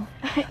that as well.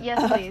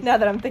 Yes, please. Now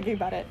that I'm thinking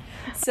about it.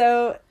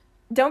 So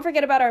don't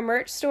forget about our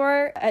merch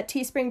store at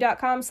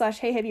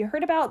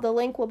teespring.com/HeyHaveYouHeardAbout. The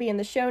link will be in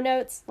the show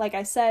notes. Like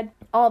I said,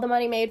 all the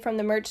money made from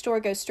the merch store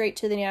goes straight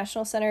to the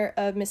National Center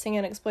of Missing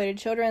and Exploited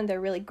Children.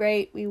 They're really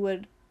great. We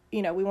want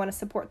to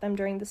support them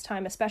during this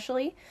time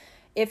especially.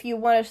 If you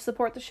want to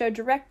support the show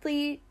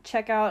directly,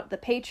 check out the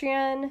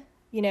Patreon.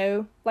 You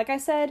know, like I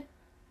said,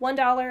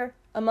 $1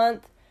 a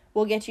month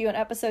will get you an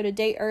episode a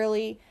day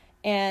early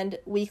and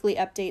weekly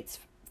updates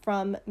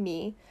from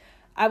me.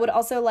 I would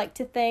also like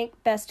to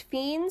thank Best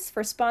Fiends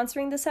for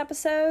sponsoring this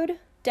episode.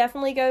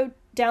 Definitely go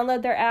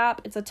download their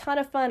app. It's a ton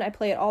of fun. I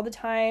play it all the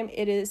time.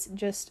 It is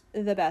just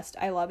the best.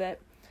 I love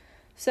it.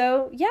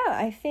 So, yeah,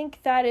 I think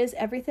that is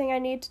everything I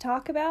need to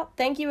talk about.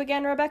 Thank you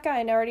again, Rebecca.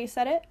 I already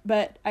said it,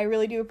 but I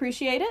really do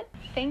appreciate it.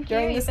 Thank you.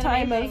 During this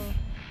time of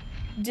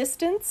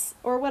distance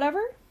or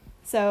whatever.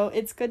 So,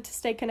 it's good to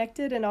stay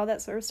connected and all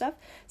that sort of stuff.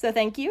 So,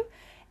 thank you.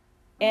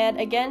 And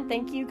again,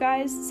 thank you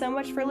guys so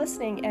much for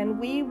listening, and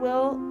we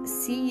will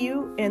see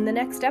you in the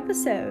next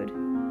episode.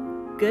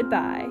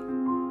 Goodbye.